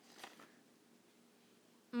 Okay.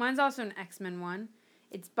 Mine's also an X-Men one.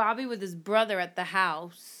 It's Bobby with his brother at the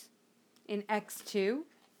house in X2.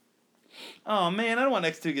 Oh, man, I don't want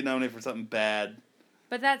X2 to get nominated for something bad.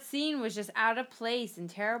 But that scene was just out of place and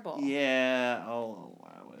terrible. Yeah, I'll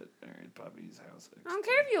allow it. All right, Bobby's house. X2. I don't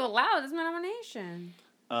care if you allow it. That's my nomination.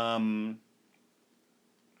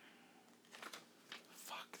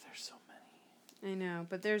 Fuck, there's so many. I know,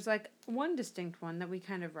 but there's like one distinct one that we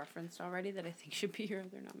kind of referenced already that I think should be your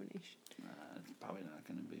other nomination. It's probably not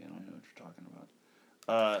going to be. I don't know what you're talking about.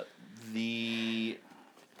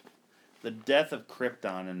 The death of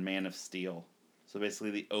Krypton in Man of Steel. So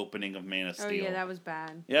basically the opening of Man of Steel. Oh yeah, that was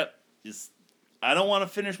bad. Yep. I don't want to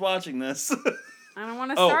finish watching this. I don't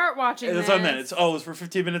want to start watching this. That's what I meant. It's for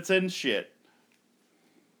 15 minutes in? Shit.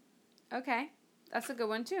 Okay. That's a good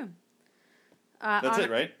one too. That's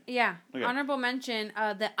it, right? Yeah. Okay. Honorable mention,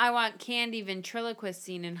 the I Want Candy ventriloquist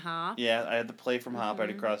scene in Hop. Yeah, I had the play from Hop. I had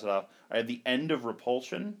to cross it off. I had the end of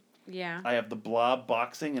Repulsion. Yeah. I have the Blob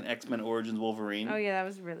boxing in X-Men Origins Wolverine. Oh yeah, that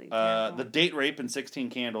was really terrible. The date rape in 16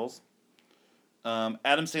 Candles.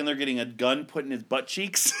 Adam Sandler getting a gun put in his butt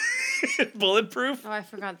cheeks. Bulletproof. Oh, I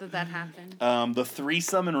forgot that happened. The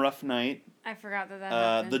threesome in Rough Night. I forgot that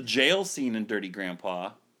happened. The jail scene in Dirty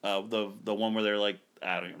Grandpa. The one where they're like,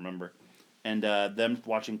 I don't even remember. And them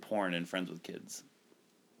watching porn and Friends with Kids.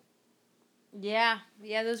 Yeah,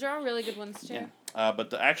 those are all really good ones too. Yeah. But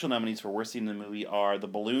the actual nominees for worst scene in the movie are the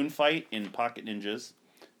balloon fight in Pocket Ninjas,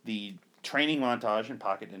 the training montage in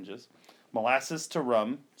Pocket Ninjas, Molasses to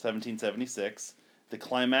Rum, 1776, the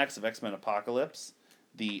climax of X-Men Apocalypse,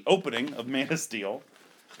 the opening of Man of Steel,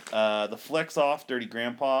 the flex off Dirty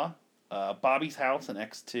Grandpa, Bobby's house in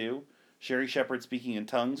X2, Sherry Shepherd speaking in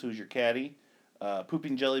tongues, Who's Your Caddy,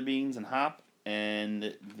 Pooping Jelly Beans and Hop,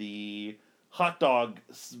 and the hot dog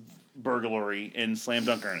burglary in Slam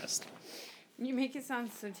Dunk Ernest. You make it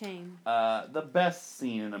sound so tame. The best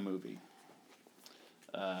scene in a movie.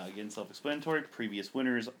 Again, self-explanatory. Previous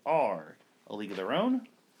winners are A League of Their Own,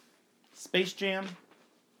 Space Jam,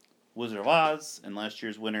 Wizard of Oz, and last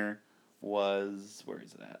year's winner was, where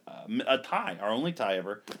is it at? A tie, our only tie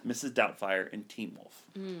ever, Mrs. Doubtfire and Teen Wolf.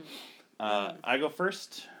 I go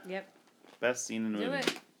first. Yep. Best scene in the Do movie.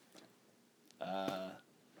 it.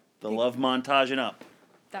 The love montage in Up.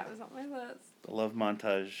 That was on my list. The love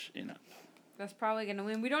montage in Up. That's probably going to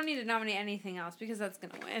win. We don't need to nominate anything else because that's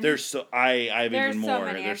going to win. There's I have There's even so more.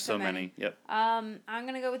 many. I have There's so so many. Yep. I'm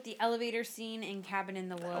going to go with the elevator scene in Cabin in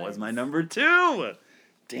the Woods. That was my number 2.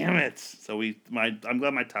 Damn it. So I'm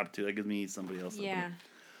glad my top 2. That gives me somebody else. Yeah.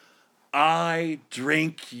 I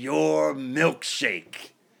drink your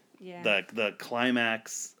milkshake. Yeah. The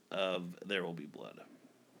climax of There Will Be Blood.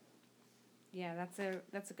 Yeah, that's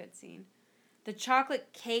a good scene. The chocolate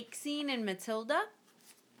cake scene in Matilda.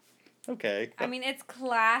 Okay. I mean, it's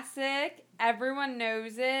classic. Everyone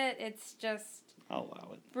knows it. It's just I'll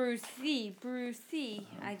allow it. Brucey.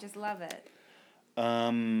 I just love it.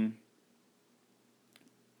 Time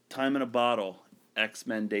in a Bottle.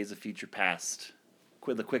 X-Men Days of Future Past.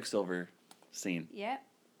 The Quicksilver scene. Yep,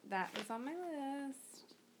 that was on my list.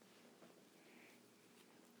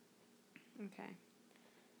 Okay.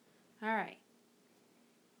 All right.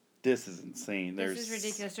 This is insane. This is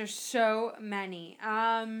ridiculous. There's so many.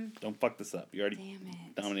 Don't fuck this up. You already Damn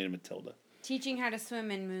it. dominated Matilda. Teaching how to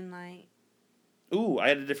swim in Moonlight. Ooh, I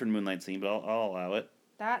had a different Moonlight scene, but I'll allow it.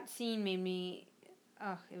 That scene made me...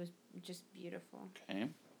 Oh, it was just beautiful. Okay.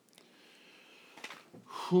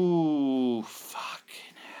 Ooh,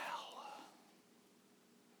 fucking hell.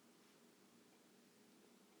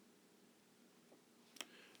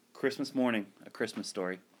 Christmas Morning, A Christmas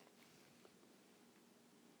Story.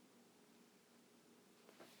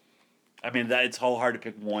 I mean, it's all hard to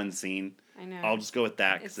pick one scene. I know. I'll just go with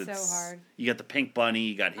that because It's so hard. You got the pink bunny,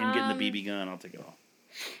 you got him getting the BB gun. I'll take it all.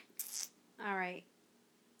 All right.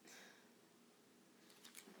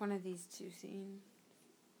 One of these two scenes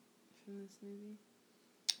from this movie.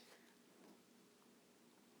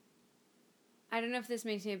 I don't know if this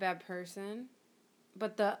makes me a bad person,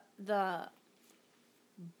 but the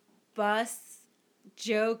bus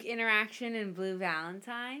joke interaction in Blue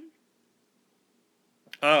Valentine.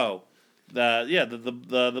 Oh,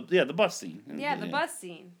 the bus scene. Yeah, the bus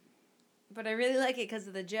scene. But I really like it because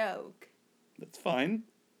of the joke. That's fine.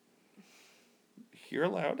 You're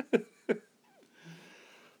allowed.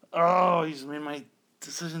 Oh, he's made my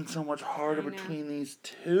decision so much harder between these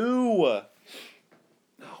two.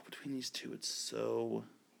 Oh, between these two, it's so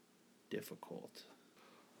difficult.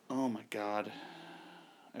 Oh my god.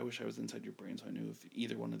 I wish I was inside your brain so I knew if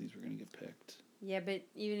either one of these were going to get picked. Yeah, but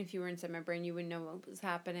even if you were inside my brain, you wouldn't know what was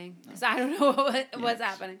happening. Because I don't know what's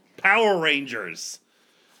happening. Power Rangers.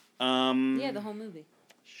 Yeah, the whole movie.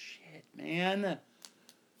 Shit, man.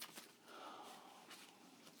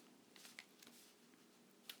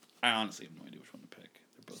 I honestly have no idea which one to pick.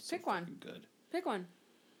 They're both Pick one. Good. Pick one.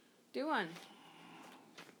 Do one.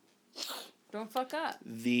 Don't fuck up.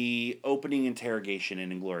 The opening interrogation in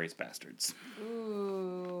Inglourious Bastards.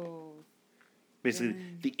 Ooh. Basically,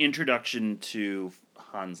 the introduction to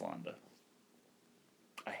Hans Landa.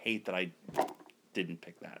 I hate that I didn't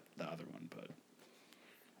pick the other one, but...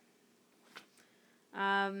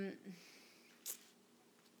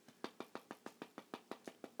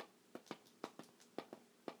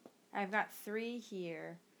 I've got 3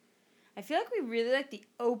 here. I feel like we really like the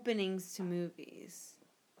openings to movies.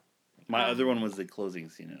 My other one was the closing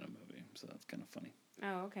scene in a movie, so that's kind of funny.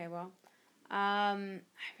 Oh, okay, well. I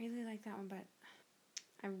really like that one, but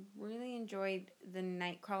I really enjoyed the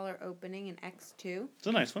Nightcrawler opening in X2. It's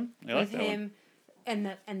a nice one. I like with that him and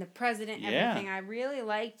the president and everything. I really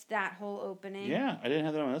liked that whole opening. Yeah, I didn't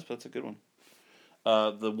have that on my list, but that's a good one.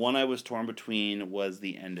 The one I was torn between was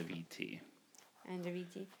the end of E.T. End of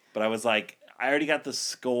E.T. But I was like, I already got the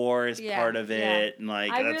score as part of it, and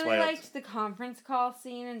like I that's really why liked the conference call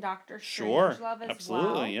scene in Doctor sure, Strangelove as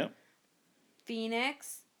absolutely, well. Yep.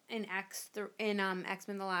 Phoenix in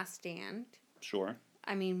X-Men: The Last Stand. Sure.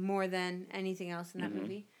 I mean, more than anything else in that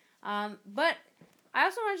movie. But I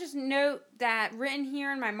also want to just note that written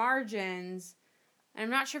here in my margins, and I'm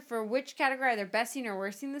not sure for which category, either best scene or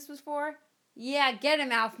worst scene this was for. Yeah, get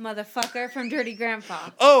him, Alf, motherfucker, from Dirty Grandpa.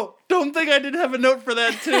 Oh, don't think I didn't have a note for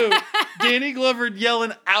that, too. Danny Glover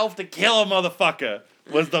yelling Alf to kill a motherfucker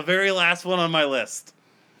was the very last one on my list.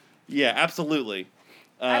 Yeah, absolutely.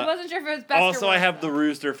 I wasn't sure if it was best also, or worst, I have though. the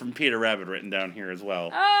rooster from Peter Rabbit written down here as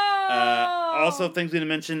well. Oh! Also, things we didn't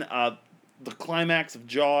mention, the climax of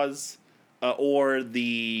Jaws, or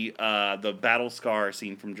the battle scar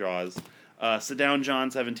scene from Jaws. Sit Down John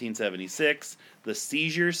 1776, the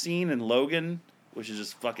seizure scene in Logan, which is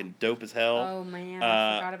just fucking dope as hell. Oh man,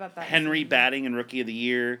 I forgot about that. Henry scene. batting and Rookie of the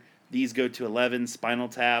Year. These go to 11. Spinal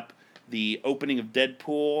Tap. The opening of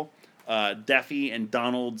Deadpool. Daffy and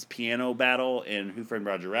Donald's piano battle in Who Framed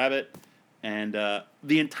Roger Rabbit. And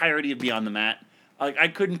the entirety of Beyond the Mat. Like, I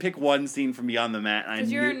couldn't pick one scene from Beyond the Mat.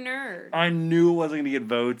 Because you're a nerd. I knew it wasn't going to get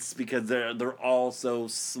votes because they're all so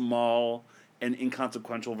small and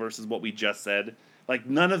inconsequential versus what we just said. Like,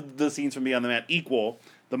 none of the scenes from Beyond the Mat equal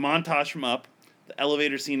the montage from Up, the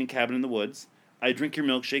elevator scene in Cabin in the Woods, I Drink Your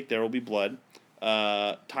Milkshake, There Will Be Blood,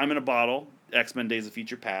 Time in a Bottle, X-Men Days of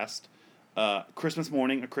Future Past, Christmas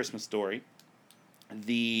Morning, A Christmas Story,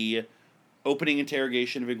 the opening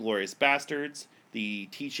interrogation of Inglourious Bastards, the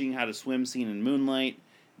teaching how to swim scene in Moonlight,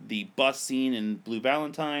 the bus scene in Blue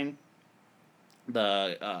Valentine,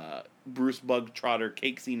 the Bruce Bug Trotter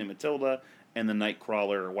cake scene in Matilda, and the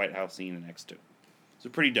Nightcrawler White House scene in X2. So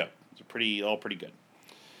pretty dope. It's all pretty good.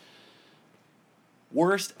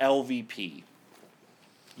 Worst LVP.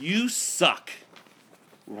 You suck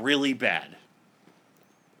really bad.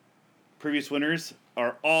 Previous winners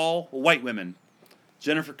are all white women.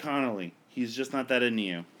 Jennifer Connelly, He's Just Not That Into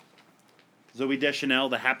You. Zooey Deschanel,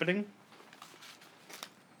 The Happening.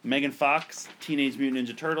 Megan Fox, Teenage Mutant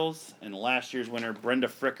Ninja Turtles. And last year's winner, Brenda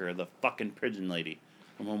Fricker, the fucking pigeon lady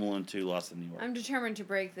from Home Alone 2, Lost in New York. I'm determined to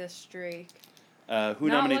break this streak. Who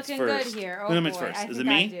nominates looking first? Good here. Oh, Who nominates boy. first? I Is think it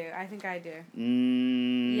me? I do. I think I do.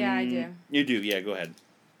 Yeah, I do. You do, yeah, go ahead.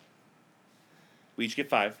 We each get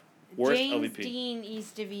 5. Worst James LVP. Dean,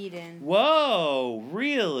 East of Eden. Whoa,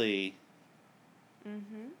 really?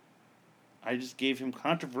 Mm-hmm. I just gave him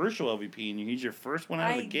controversial LVP, and he's your first one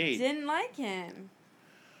out of the gate. I didn't like him.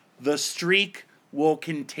 The streak will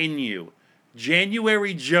continue.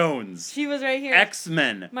 January Jones. She was right here.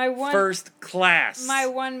 X-Men. First Class. My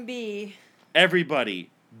 1B. Everybody,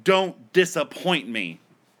 don't disappoint me.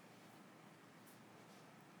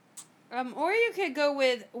 Or you could go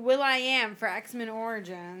with will.i.am for X-Men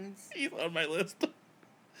Origins. He's on my list.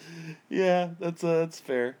 Yeah, that's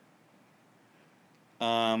fair.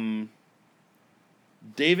 David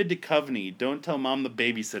Duchovny, Don't Tell Mom the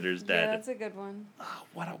Babysitter's Dead. Yeah, that's a good one. Oh,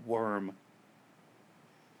 what a worm.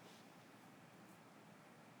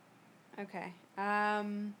 Okay. Oh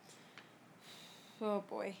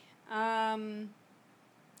boy. Henry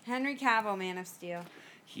Cavill, Man of Steel.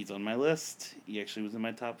 He's on my list. He actually was in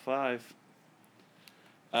my top 5.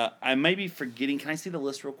 I might be forgetting. Can I see the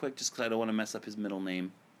list real quick? Just because I don't want to mess up his middle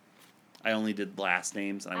name. I only did last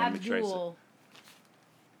names, and I want to make sure I said.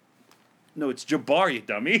 No, it's Jabbar, you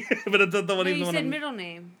dummy. But it's not the one. No, even you the one said I'm... middle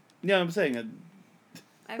name. Yeah, I'm saying.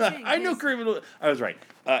 I know Kareem. I was right.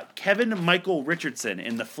 Kevin Michael Richardson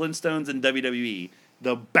in the Flintstones and WWE,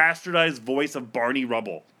 the bastardized voice of Barney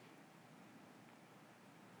Rubble.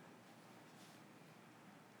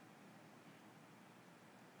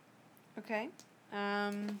 Okay.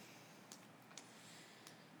 Dang.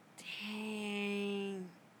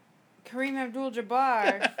 Kareem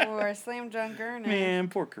Abdul-Jabbar for Slam Dunk Ernest. Man,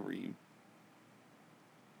 poor Kareem.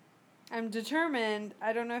 I'm determined.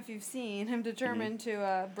 I don't know if you've seen. I'm determined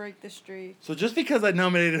to break the streak. So just because I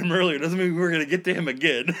nominated him earlier doesn't mean we're going to get to him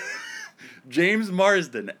again. James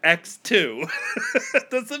Marsden, X2.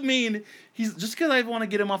 Doesn't mean he's... Just because I want to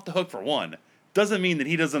get him off the hook for one, doesn't mean that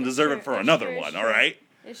he doesn't deserve it for another one, all right?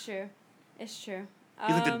 It's true. It's true.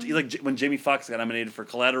 He's like when Jamie Foxx got nominated for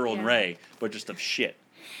Collateral and Ray, but just of shit.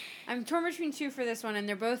 I'm torn between 2 for this one, and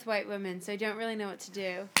they're both white women, so I don't really know what to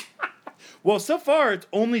do. Well, so far, it's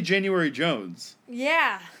only January Jones.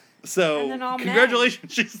 Yeah. So, And then all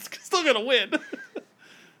congratulations. She's still going to win.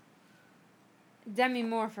 Demi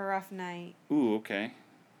Moore for Rough Night. Ooh, okay.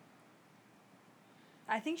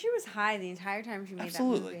 I think she was high the entire time she made that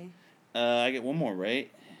movie. I get one more, right?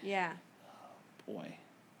 Yeah. Oh, boy.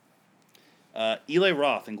 Eli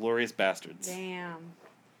Roth, Inglourious Bastards. Damn.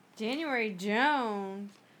 January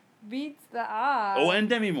Jones beats the odds. Oh, and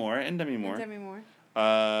Demi Moore. Demi Moore.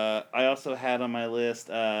 I also had on my list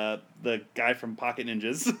the guy from Pocket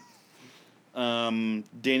Ninjas.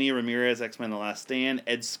 Danny Ramirez, X-Men The Last Stand.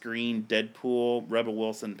 Ed Skrein, Deadpool. Rebel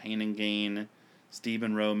Wilson, Pain and Gain.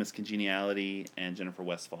 Stephen Rowe, Miss Congeniality. And Jennifer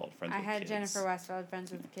Westphal, Friends with Kids. I had Jennifer Westphal,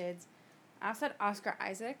 Friends with Kids. I also had Oscar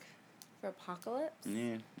Isaac for Apocalypse.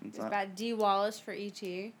 Yeah. It's about Dee Wallace for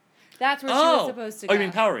E.T. That's where she was supposed to go. Oh, you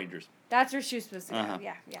mean Power Rangers? That's where she was supposed to go.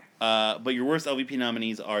 Yeah. But your worst LVP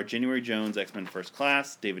nominees are January Jones, X-Men First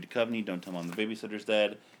Class, David Duchovny, Don't Tell Mom the Babysitter's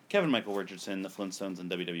Dead, Kevin Michael Richardson, The Flintstones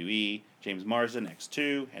and WWE, James Marsden,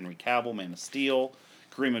 X2, Henry Cavill, Man of Steel,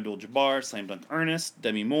 Kareem Abdul-Jabbar, Slam Dunk Ernest,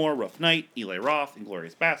 Demi Moore, Rough Night, Eli Roth,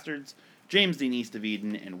 Inglourious Bastards, James Dean East of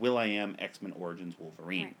Eden, and will.i.am, X-Men Origins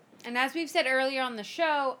Wolverine. Right. And as we've said earlier on the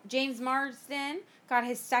show, James Marsden got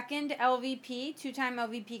his second LVP, two-time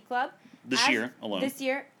LVP club. This year alone. This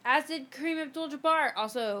year, as did Kareem Abdul-Jabbar,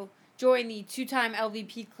 also joined the two-time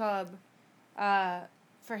LVP club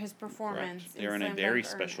for his performance. Correct. They're in a very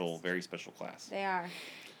special class. They are.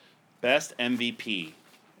 Best MVP,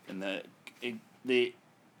 and the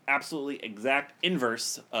absolutely exact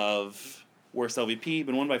inverse of worst LVP,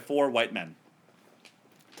 been won by 4 white men.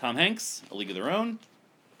 Tom Hanks, A League of Their Own,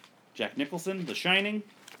 Jack Nicholson, The Shining,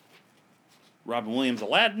 Robin Williams,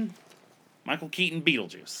 Aladdin, Michael Keaton,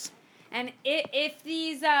 Beetlejuice. And if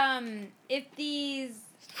these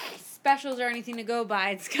specials are anything to go by,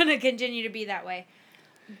 it's gonna continue to be that way.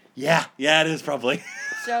 Yeah, it is probably.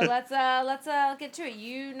 So let's get to it.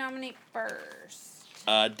 You nominate first.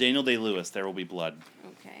 Daniel Day-Lewis, There Will Be Blood.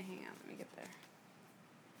 Okay, hang on, let me get there.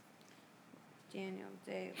 Daniel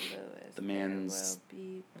Day-Lewis. The man's There Will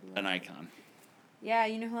Be Blood. an icon. Yeah,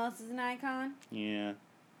 you know who else is an icon? Yeah.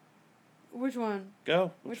 Which one?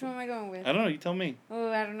 Go. Which one am I going with? I don't know. You tell me.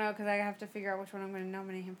 Oh, I don't know, because I have to figure out which one I'm going to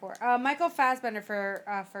nominate him for. Michael Fassbender for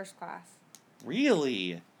First Class.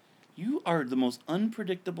 Really? You are the most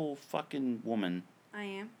unpredictable fucking woman I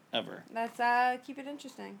am. ever. Let's keep it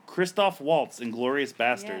interesting. Christoph Waltz, Inglourious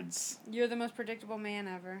Bastards. Yeah. You're the most predictable man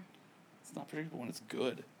ever. It's not predictable when it's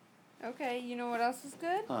good. Okay, you know what else was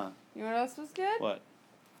good? Huh. You know what else was good? What?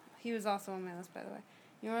 He was also on my list, by the way.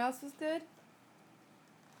 You know what else was good?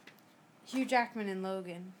 Hugh Jackman in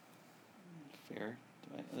Logan. Fair.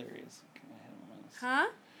 There he is. Okay, I had him on my list. Huh?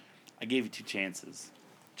 I gave you 2 chances.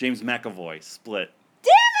 James McAvoy, Split.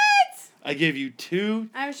 Damn it! I gave you 2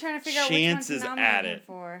 I was trying to figure out which one to chances nominate at him it.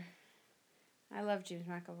 for. I love James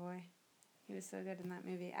McAvoy. He was so good in that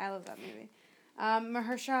movie. I love that movie.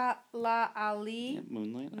 Mahershala Ali. Yeah,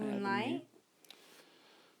 Moonlight. I have him here. Moonlight.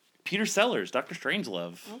 Peter Sellers, Dr.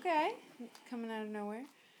 Strangelove. Okay. Coming out of nowhere.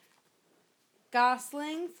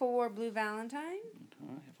 Gosling for Blue Valentine.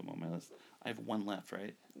 I have him on my list. I have 1 left,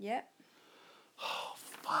 right? Yep. Oh,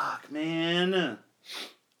 fuck, man.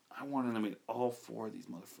 I want to nominate all 4 of these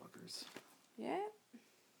motherfuckers. Yep.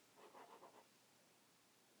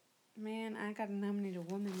 Man, I gotta nominate a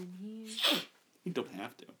woman in here. You don't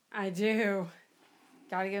have to. I do.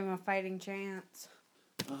 Gotta give him a fighting chance.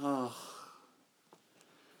 Oh.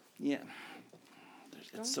 Yeah.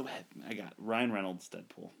 It's so heavy. I got Ryan Reynolds,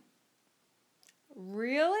 Deadpool.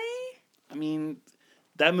 Really? I mean,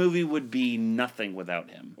 that movie would be nothing without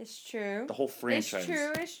him. It's true. The whole franchise.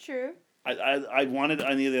 It's true. I wanted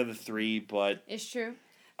any of the other 3, but... It's true.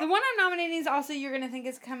 The one I'm nominating is also you're going to think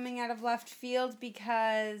is coming out of left field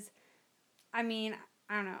because, I mean,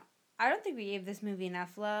 I don't know. I don't think we gave this movie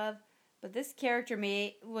enough love, but this character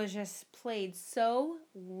was just played so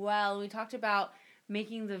well. We talked about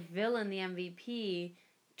making the villain the MVP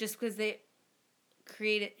just because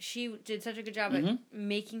she did such a good job at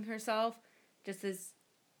making herself just this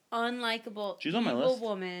unlikable She's on my evil list.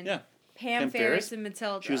 woman. Yeah. Pam Ferris and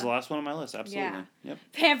Matilda. She was the last one on my list, absolutely. Yeah. Yep.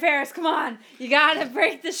 Pam Ferris, come on. You gotta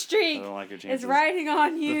break the streak. I don't like her chances. It's riding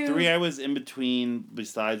on you. The 3 I was in between,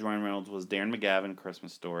 besides Ryan Reynolds, was Darren McGavin,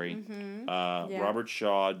 Christmas Story, Robert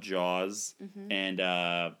Shaw, Jaws, and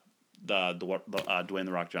Dwayne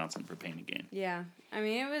The Rock Johnson for Pain and Gain. Yeah,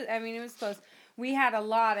 it was close. We had a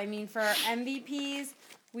lot. I mean, for our MVPs,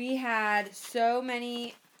 we had so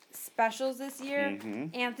many specials this year.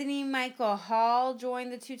 Anthony Michael Hall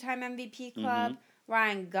joined the 2-time MVP club.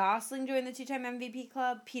 Ryan Gosling joined the 2-time MVP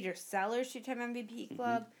club. Peter Sellers, 2-time MVP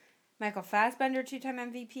club. Michael Fassbender, 2-time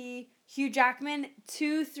MVP. Hugh Jackman,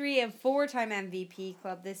 2, 3, and 4-time MVP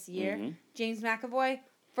club this year. James McAvoy,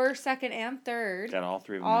 1st, 2nd, and 3rd. Got all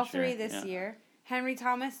 3 of them All this year. 3 this year. Henry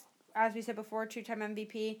Thomas, as we said before, 2-time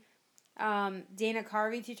MVP. Dana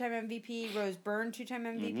Carvey, 2-time MVP. Rose Byrne, 2-time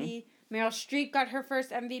MVP. Meryl Streep got her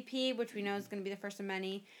first MVP, which we know is going to be the first of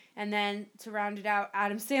many. And then to round it out,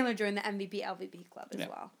 Adam Sandler joined the MVP LVP club as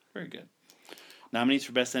well. Very good. Nominees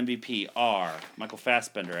for Best MVP are Michael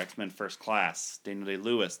Fassbender, X-Men First Class, Daniel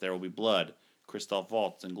Day-Lewis, There Will Be Blood, Christoph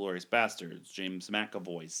Waltz, Inglourious Bastards, James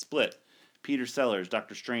McAvoy, Split, Peter Sellers,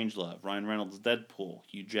 Dr. Strangelove, Ryan Reynolds, Deadpool,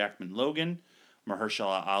 Hugh Jackman, Logan,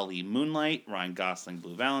 Mahershala Ali, Moonlight, Ryan Gosling,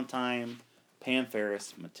 Blue Valentine, Pam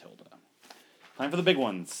Ferris, Matilda. Time for the big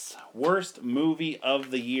ones. Worst movie of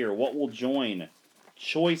the year. What will join?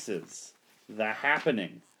 Choices. The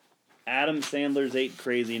Happening. Adam Sandler's 8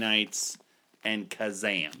 Crazy Nights. And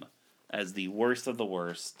Kazam as the worst of the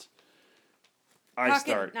worst. I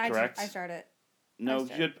start, correct? I start it. No,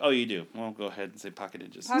 good. Oh, you do. Well, go ahead and say Pocket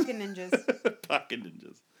Ninjas. Pocket Ninjas. Pocket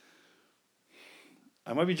Ninjas.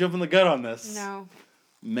 I might be jumping the gun on this. No.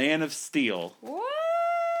 Man of Steel. What?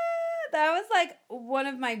 That was like one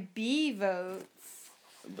of my B votes.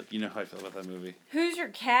 Look, you know how I feel about that movie. Who's your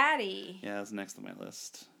caddy? Yeah, that's next on my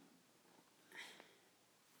list.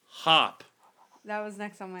 Hop. That was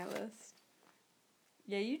next on my list.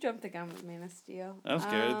 Yeah, you jumped the gun with Man of Steel. That was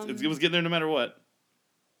good. It was getting there no matter what.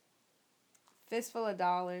 Fistful of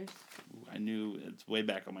Dollars. Ooh, I knew it's way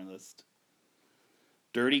back on my list.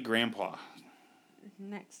 Dirty Grandpa.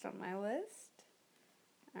 Next on my list.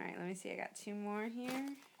 All right, let me see. I got 2 more here.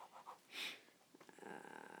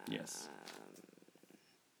 Yes.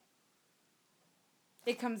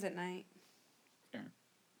 It Comes at Night.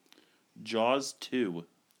 Jaws 2.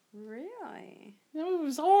 Really? That movie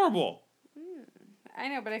was horrible. I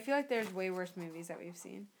know, but I feel like there's way worse movies that we've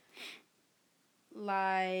seen.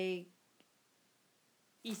 Like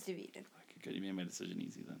East of Eden. Okay, good. You made my decision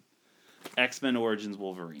easy then. X-Men Origins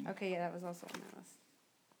Wolverine. Okay, yeah, that was also on my list.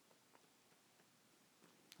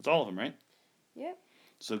 That's all of them, right? Yep.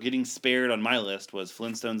 So getting spared on my list was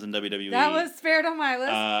Flintstones and WWE. That was spared on my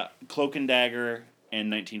list. Cloak and Dagger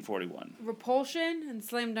and 1941. Repulsion and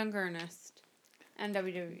Slam Dunk Ernest. And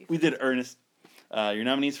WWE. We did Ernest. Your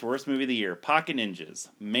nominees for Worst Movie of the Year. Pocket Ninjas.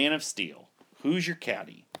 Man of Steel. Who's Your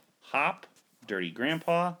Caddy? Hop. Dirty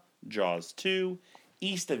Grandpa. Jaws 2.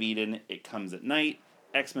 East of Eden. It Comes at Night.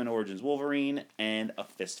 X-Men Origins Wolverine. And A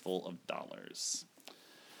Fistful of Dollars.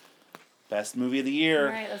 Best Movie of the Year.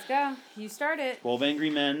 All right, let's go. You start it. 12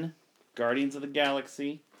 Angry Men. Guardians of the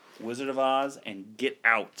Galaxy. Wizard of Oz. And Get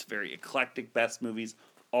Out. Very eclectic best movies.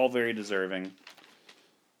 All very deserving.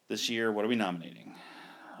 This year, what are we nominating?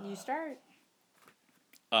 You start.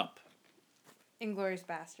 Up. Inglourious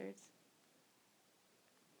Bastards.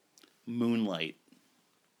 Moonlight.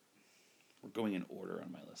 We're going in order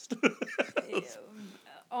on my list.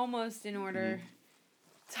 Almost in order.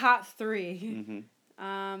 Top 3.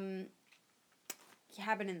 Mm-hmm.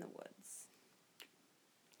 Cabin in the Woods.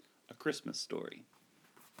 A Christmas Story.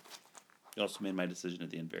 You also made my decision at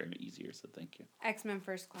the end very easier, so thank you. X-Men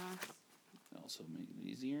First Class. Also made it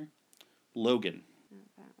easier. Logan.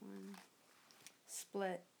 Not that one.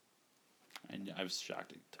 Split. I was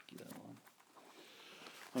shocked it took you that long.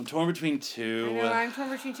 I'm torn between 2. I know, I'm torn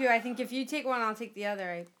between 2. I think if you take one, I'll take the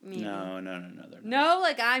other. Maybe. No. No,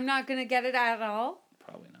 like I'm not going to get it at all?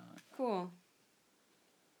 Probably not. Cool.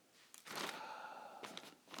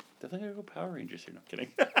 Definitely gotta go Power Rangers here. No,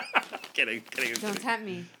 kidding. kidding. Don't tempt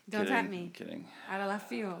me. Don't tempt me. Kidding. Out of left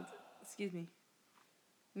field. Excuse me.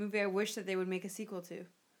 Movie I wish that they would make a sequel to.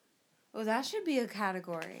 Oh, that should be a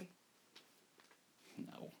category.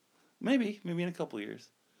 No. Maybe in a couple years.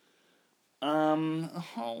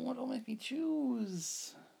 What'll make me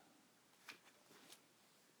choose?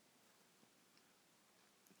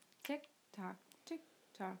 Tick tock, tick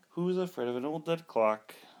tock. Who's afraid of an old dead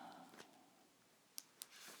clock?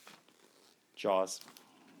 Jaws.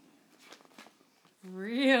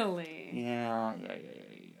 Really? Yeah.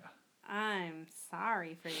 I'm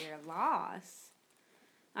sorry for your loss.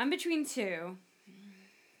 I'm between 2.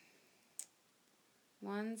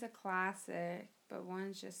 One's a classic, but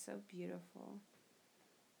one's just so beautiful.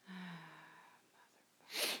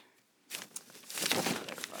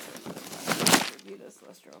 Review this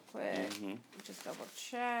list real quick. Just double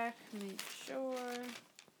check, make sure.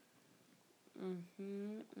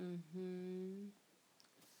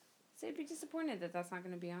 So I'd be disappointed that that's not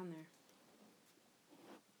going to be on there.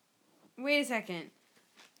 Wait a second.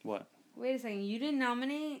 What? Wait a second. You didn't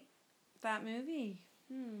nominate that movie?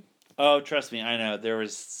 Oh, trust me, I know. There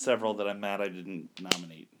was several that I'm mad I didn't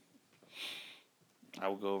nominate. I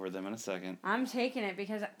will go over them in a second. I'm taking it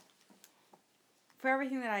because for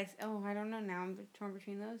everything that I don't know now. I'm torn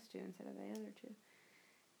between those 2 instead of the other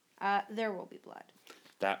 2. There Will Be Blood.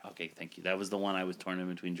 Okay, thank you. That was the one I was torn in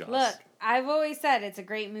between Jaws. Look, I've always said it's a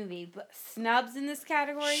great movie, but snubs in this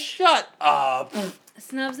category. Shut up!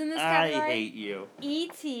 Snubs in this category. I hate you.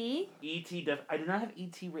 E.T. I did not have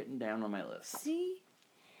E.T. written down on my list. See?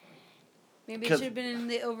 Maybe it should have been in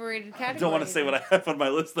the overrated category. I don't want to say what I have on my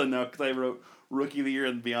list then now because I wrote Rookie of the Year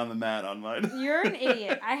and Beyond the Mat on mine. You're an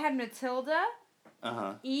idiot. I had Matilda,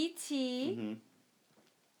 Uh-huh. E.T., Mm-hmm.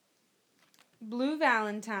 Blue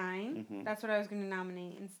Valentine. Mhm. That's what I was going to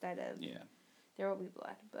nominate instead of Yeah. There Will Be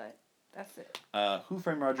Blood, but that's it. Who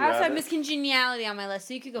Framed Roger I also have Rabbit? Miss Congeniality on my list,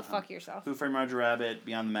 so you could go fuck yourself. Who Framed Roger Rabbit,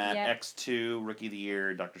 Beyond the Mat, Yep. X2, Rookie of the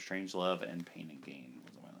Year, Doctor Strangelove, and Pain and Gain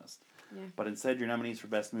was on my list. Yeah. But instead, your nominees for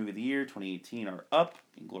Best Movie of the Year 2018 are Up,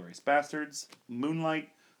 Inglourious Bastards, Moonlight,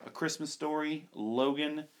 A Christmas Story,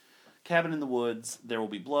 Logan, Cabin in the Woods, There Will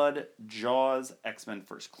Be Blood, Jaws, X-Men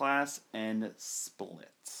First Class, and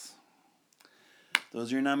Split.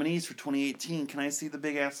 Those are your nominees for 2018. Can I see the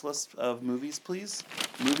big ass list of movies, please?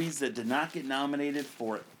 Movies that did not get nominated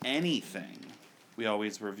for anything. We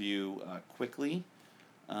always review quickly.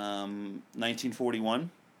 1941,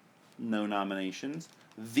 no nominations.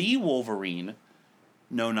 The Wolverine,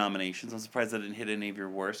 no nominations. I'm surprised I didn't hit any of your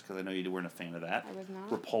worst because I know you weren't a fan of that. I was not.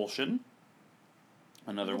 Repulsion,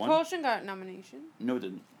 another one. Repulsion got a nomination. No, it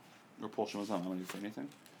didn't. Repulsion was not nominated for anything.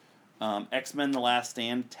 X-Men: The Last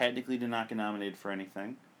Stand technically did not get nominated for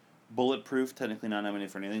anything. Bulletproof, technically not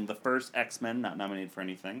nominated for anything. The first X-Men, not nominated for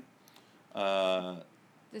anything.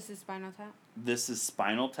 This is Spinal Tap. This is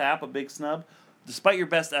Spinal Tap, a big snub. Despite your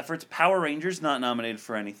best efforts, Power Rangers, not nominated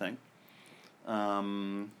for anything.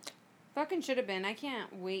 Fucking should have been. I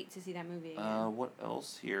can't wait to see that movie again. What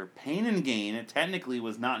else here? Pain and Gain, it technically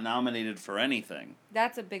was not nominated for anything.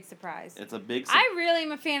 That's a big surprise. It's a big I really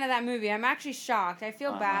am a fan of that movie. I'm actually shocked. I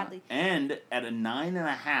feel badly. And at a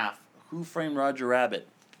 9.5, Who Framed Roger Rabbit,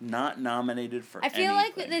 not nominated for anything. I feel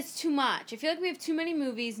like it's too much. I feel like we have too many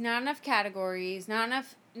movies, not enough categories, not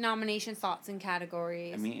enough nomination slots in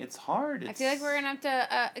categories. I mean, it's hard. I feel like we're going to have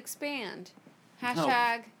to expand.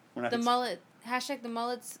 Hashtag the mullet. Hashtag the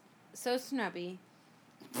mullet's so snubby.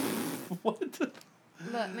 What?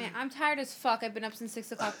 Look, man, I'm tired as fuck. I've been up since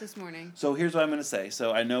 6 o'clock this morning. So here's what I'm going to say.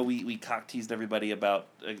 So I know we cock-teased everybody about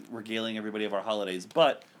regaling everybody of our holidays,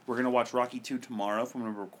 but we're going to watch Rocky 2 tomorrow from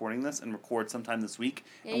when we're recording this and record sometime this week.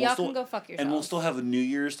 Yeah, y'all can go fuck yourselves. And we'll still have a New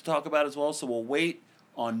Year's to talk about as well, so we'll wait.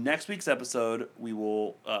 On next week's episode, we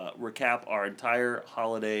will recap our entire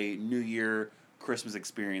holiday, New Year, Christmas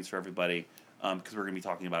experience for everybody, because we're going to be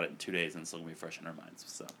talking about it in 2 days, and it's still going to be fresh in our minds.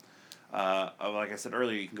 So, like I said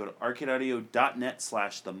earlier, you can go to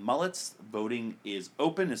arcadeaudio.net/themullets. Voting is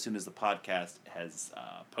open as soon as the podcast has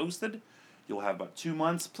posted. You'll have about 2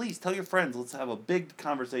 months. Please tell your friends. Let's have a big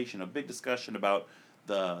conversation, a big discussion about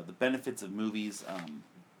the benefits of movies.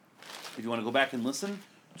 If you want to go back and listen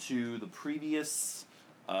to the previous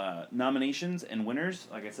nominations and winners,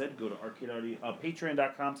 like I said, go to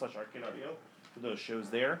patreon.com/arcadeaudio for those shows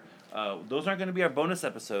there. Those aren't going to be our bonus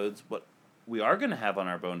episodes. What we are going to have on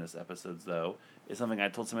our bonus episodes, though, is something I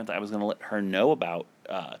told Samantha I was going to let her know about.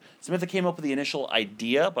 Samantha came up with the initial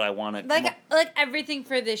idea, but I want to... Like everything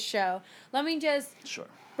for this show. Let me just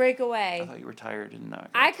break away. I thought you were tired and not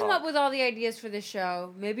I come up with all the ideas for this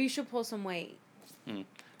show. Maybe you should pull some weight. How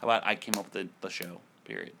about I came up with the show,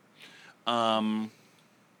 period.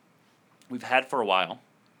 We've had for a while,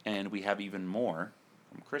 and we have even more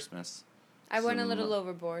from Christmas. I went a little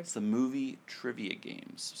overboard. Some movie trivia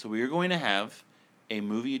games. So we are going to have a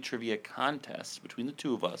movie trivia contest between the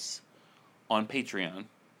two of us on Patreon.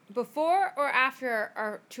 Before or after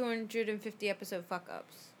our 250 episode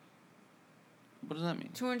fuck-ups? What does that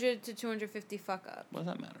mean? 200 to 250 fuck-ups. What does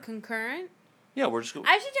that matter? Concurrent? Yeah, we're just going...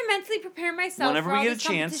 I should mentally prepare myself whenever for all we get these a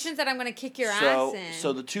chance, competitions that I'm going to kick your ass in.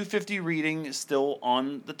 So the 250 reading is still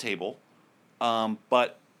on the table.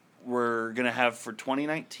 But we're going to have for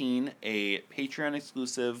 2019 a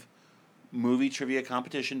Patreon-exclusive movie trivia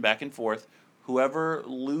competition back and forth. Whoever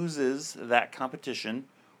loses that competition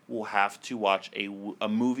will have to watch a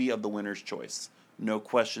movie of the winner's choice. No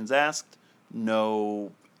questions asked,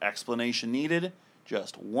 no explanation needed,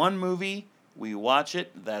 just one movie. We watch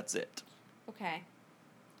it, that's it. Okay.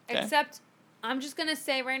 Except, I'm just going to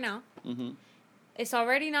say right now, it's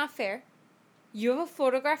already not fair. You have a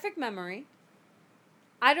photographic memory.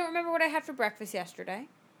 I don't remember what I had for breakfast yesterday.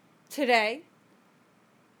 Today.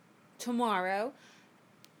 Tomorrow.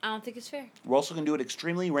 I don't think it's fair. We're also going to do it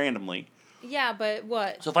extremely randomly. Yeah, but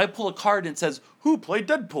what? So if I pull a card and it says, who played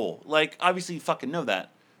Deadpool? Like, obviously you fucking know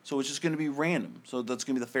that. So it's just going to be random. So that's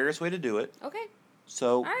going to be the fairest way to do it. Okay.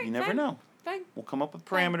 So right, you never fine. know. Fine. We'll come up with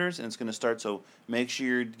parameters, and it's going to start. So make sure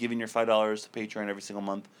you're giving your $5 to Patreon every single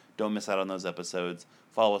month. Don't miss out on those episodes.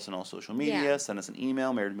 Follow us on all social media. Yeah. Send us an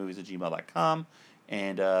email, marriedmovies@gmail.com.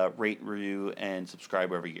 And rate, review, and subscribe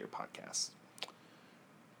wherever you get your podcasts.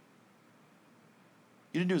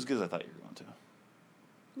 You didn't do as good as I thought you were going to.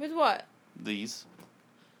 With what? These.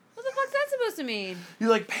 What the fuck's that supposed to mean? You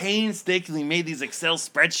like painstakingly made these Excel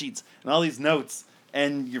spreadsheets and all these notes,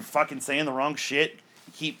 and you're fucking saying the wrong shit.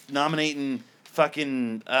 You keep nominating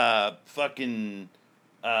fucking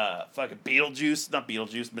Beetlejuice, not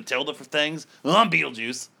Beetlejuice, Matilda for things. Well, I'm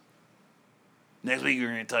Beetlejuice. Next week we're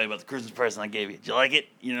going to tell you about the Christmas present I gave you. Did you like it?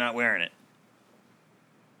 You're not wearing it.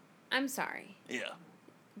 I'm sorry. Yeah.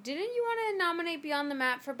 Didn't you want to nominate Beyond the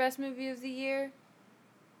Map for Best Movie of the Year?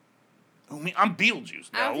 I mean, I'm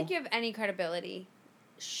Beetlejuice, no. I don't think you have any credibility.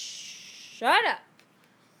 Shut up.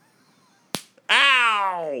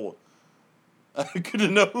 Ow! Good to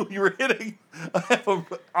know who you were hitting. I have a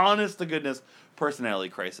honest to goodness personality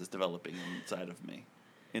crisis developing inside of me.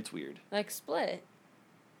 It's weird. Like Split.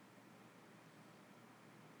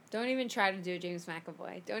 Don't even try to do a James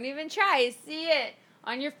McAvoy. Don't even try. I see it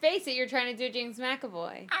on your face that you're trying to do a James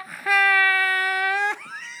McAvoy.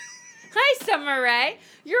 Hi, Summer Rae.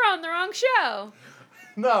 You're on the wrong show.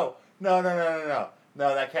 No,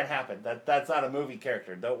 that can't happen. That's not a movie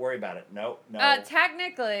character. Don't worry about it. No.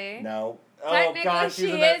 Technically. No. Technically, gosh,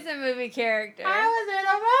 she is a movie character. I was in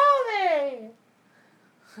a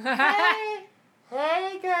movie.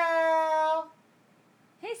 Hey, girl.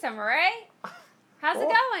 Hey, Summer Rae. How's it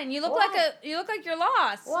going? You look like you're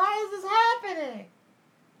lost. Why is this happening?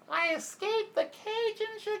 I escaped the cage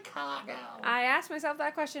in Chicago. I ask myself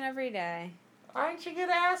that question every day. Aren't you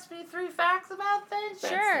gonna ask me 3 facts about things? Sure.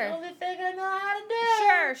 That's the only thing I know how to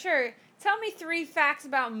do. Sure. Tell me 3 facts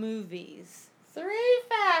about movies. 3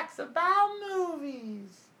 facts about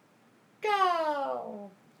movies.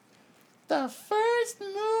 Go. The first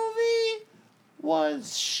movie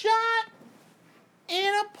was shot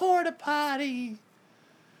in a porta potty.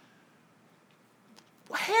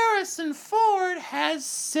 Harrison Ford has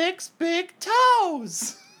 6 big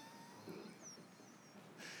toes.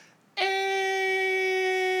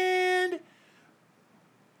 And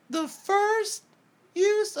the first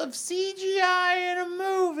use of CGI in a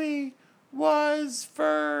movie was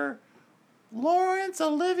for Laurence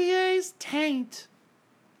Olivier's taint.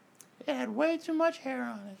 It had way too much hair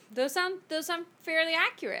on it. Those sound fairly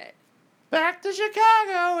accurate. Back to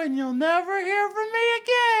Chicago, and you'll never hear from me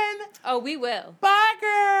again. Oh, we will. Bye,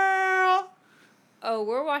 girl. Oh,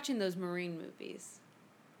 we're watching those Marine movies.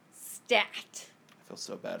 Stat. I feel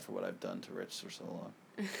so bad for what I've done to Rich for so long.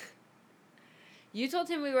 You told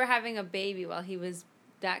him we were having a baby while he was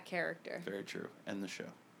that character. Very true. End the show.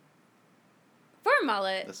 For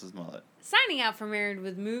Mullet. This is Mullet. Signing out for Married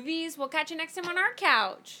with Movies. We'll catch you next time on our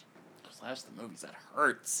couch. Slash the movies. That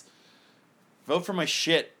hurts. Vote for my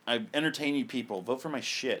shit. I entertain you people. Vote for my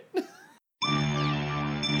shit.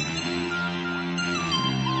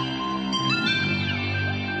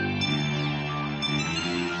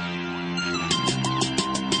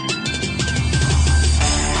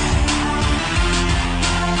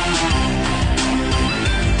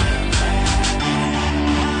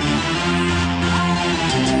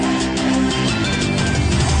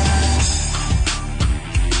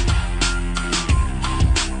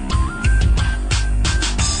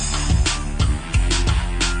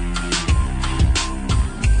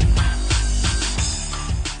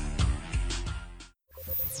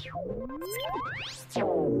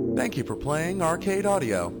 Thank you for playing Arcade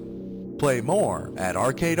Audio. Play more at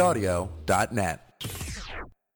arcadeaudio.net.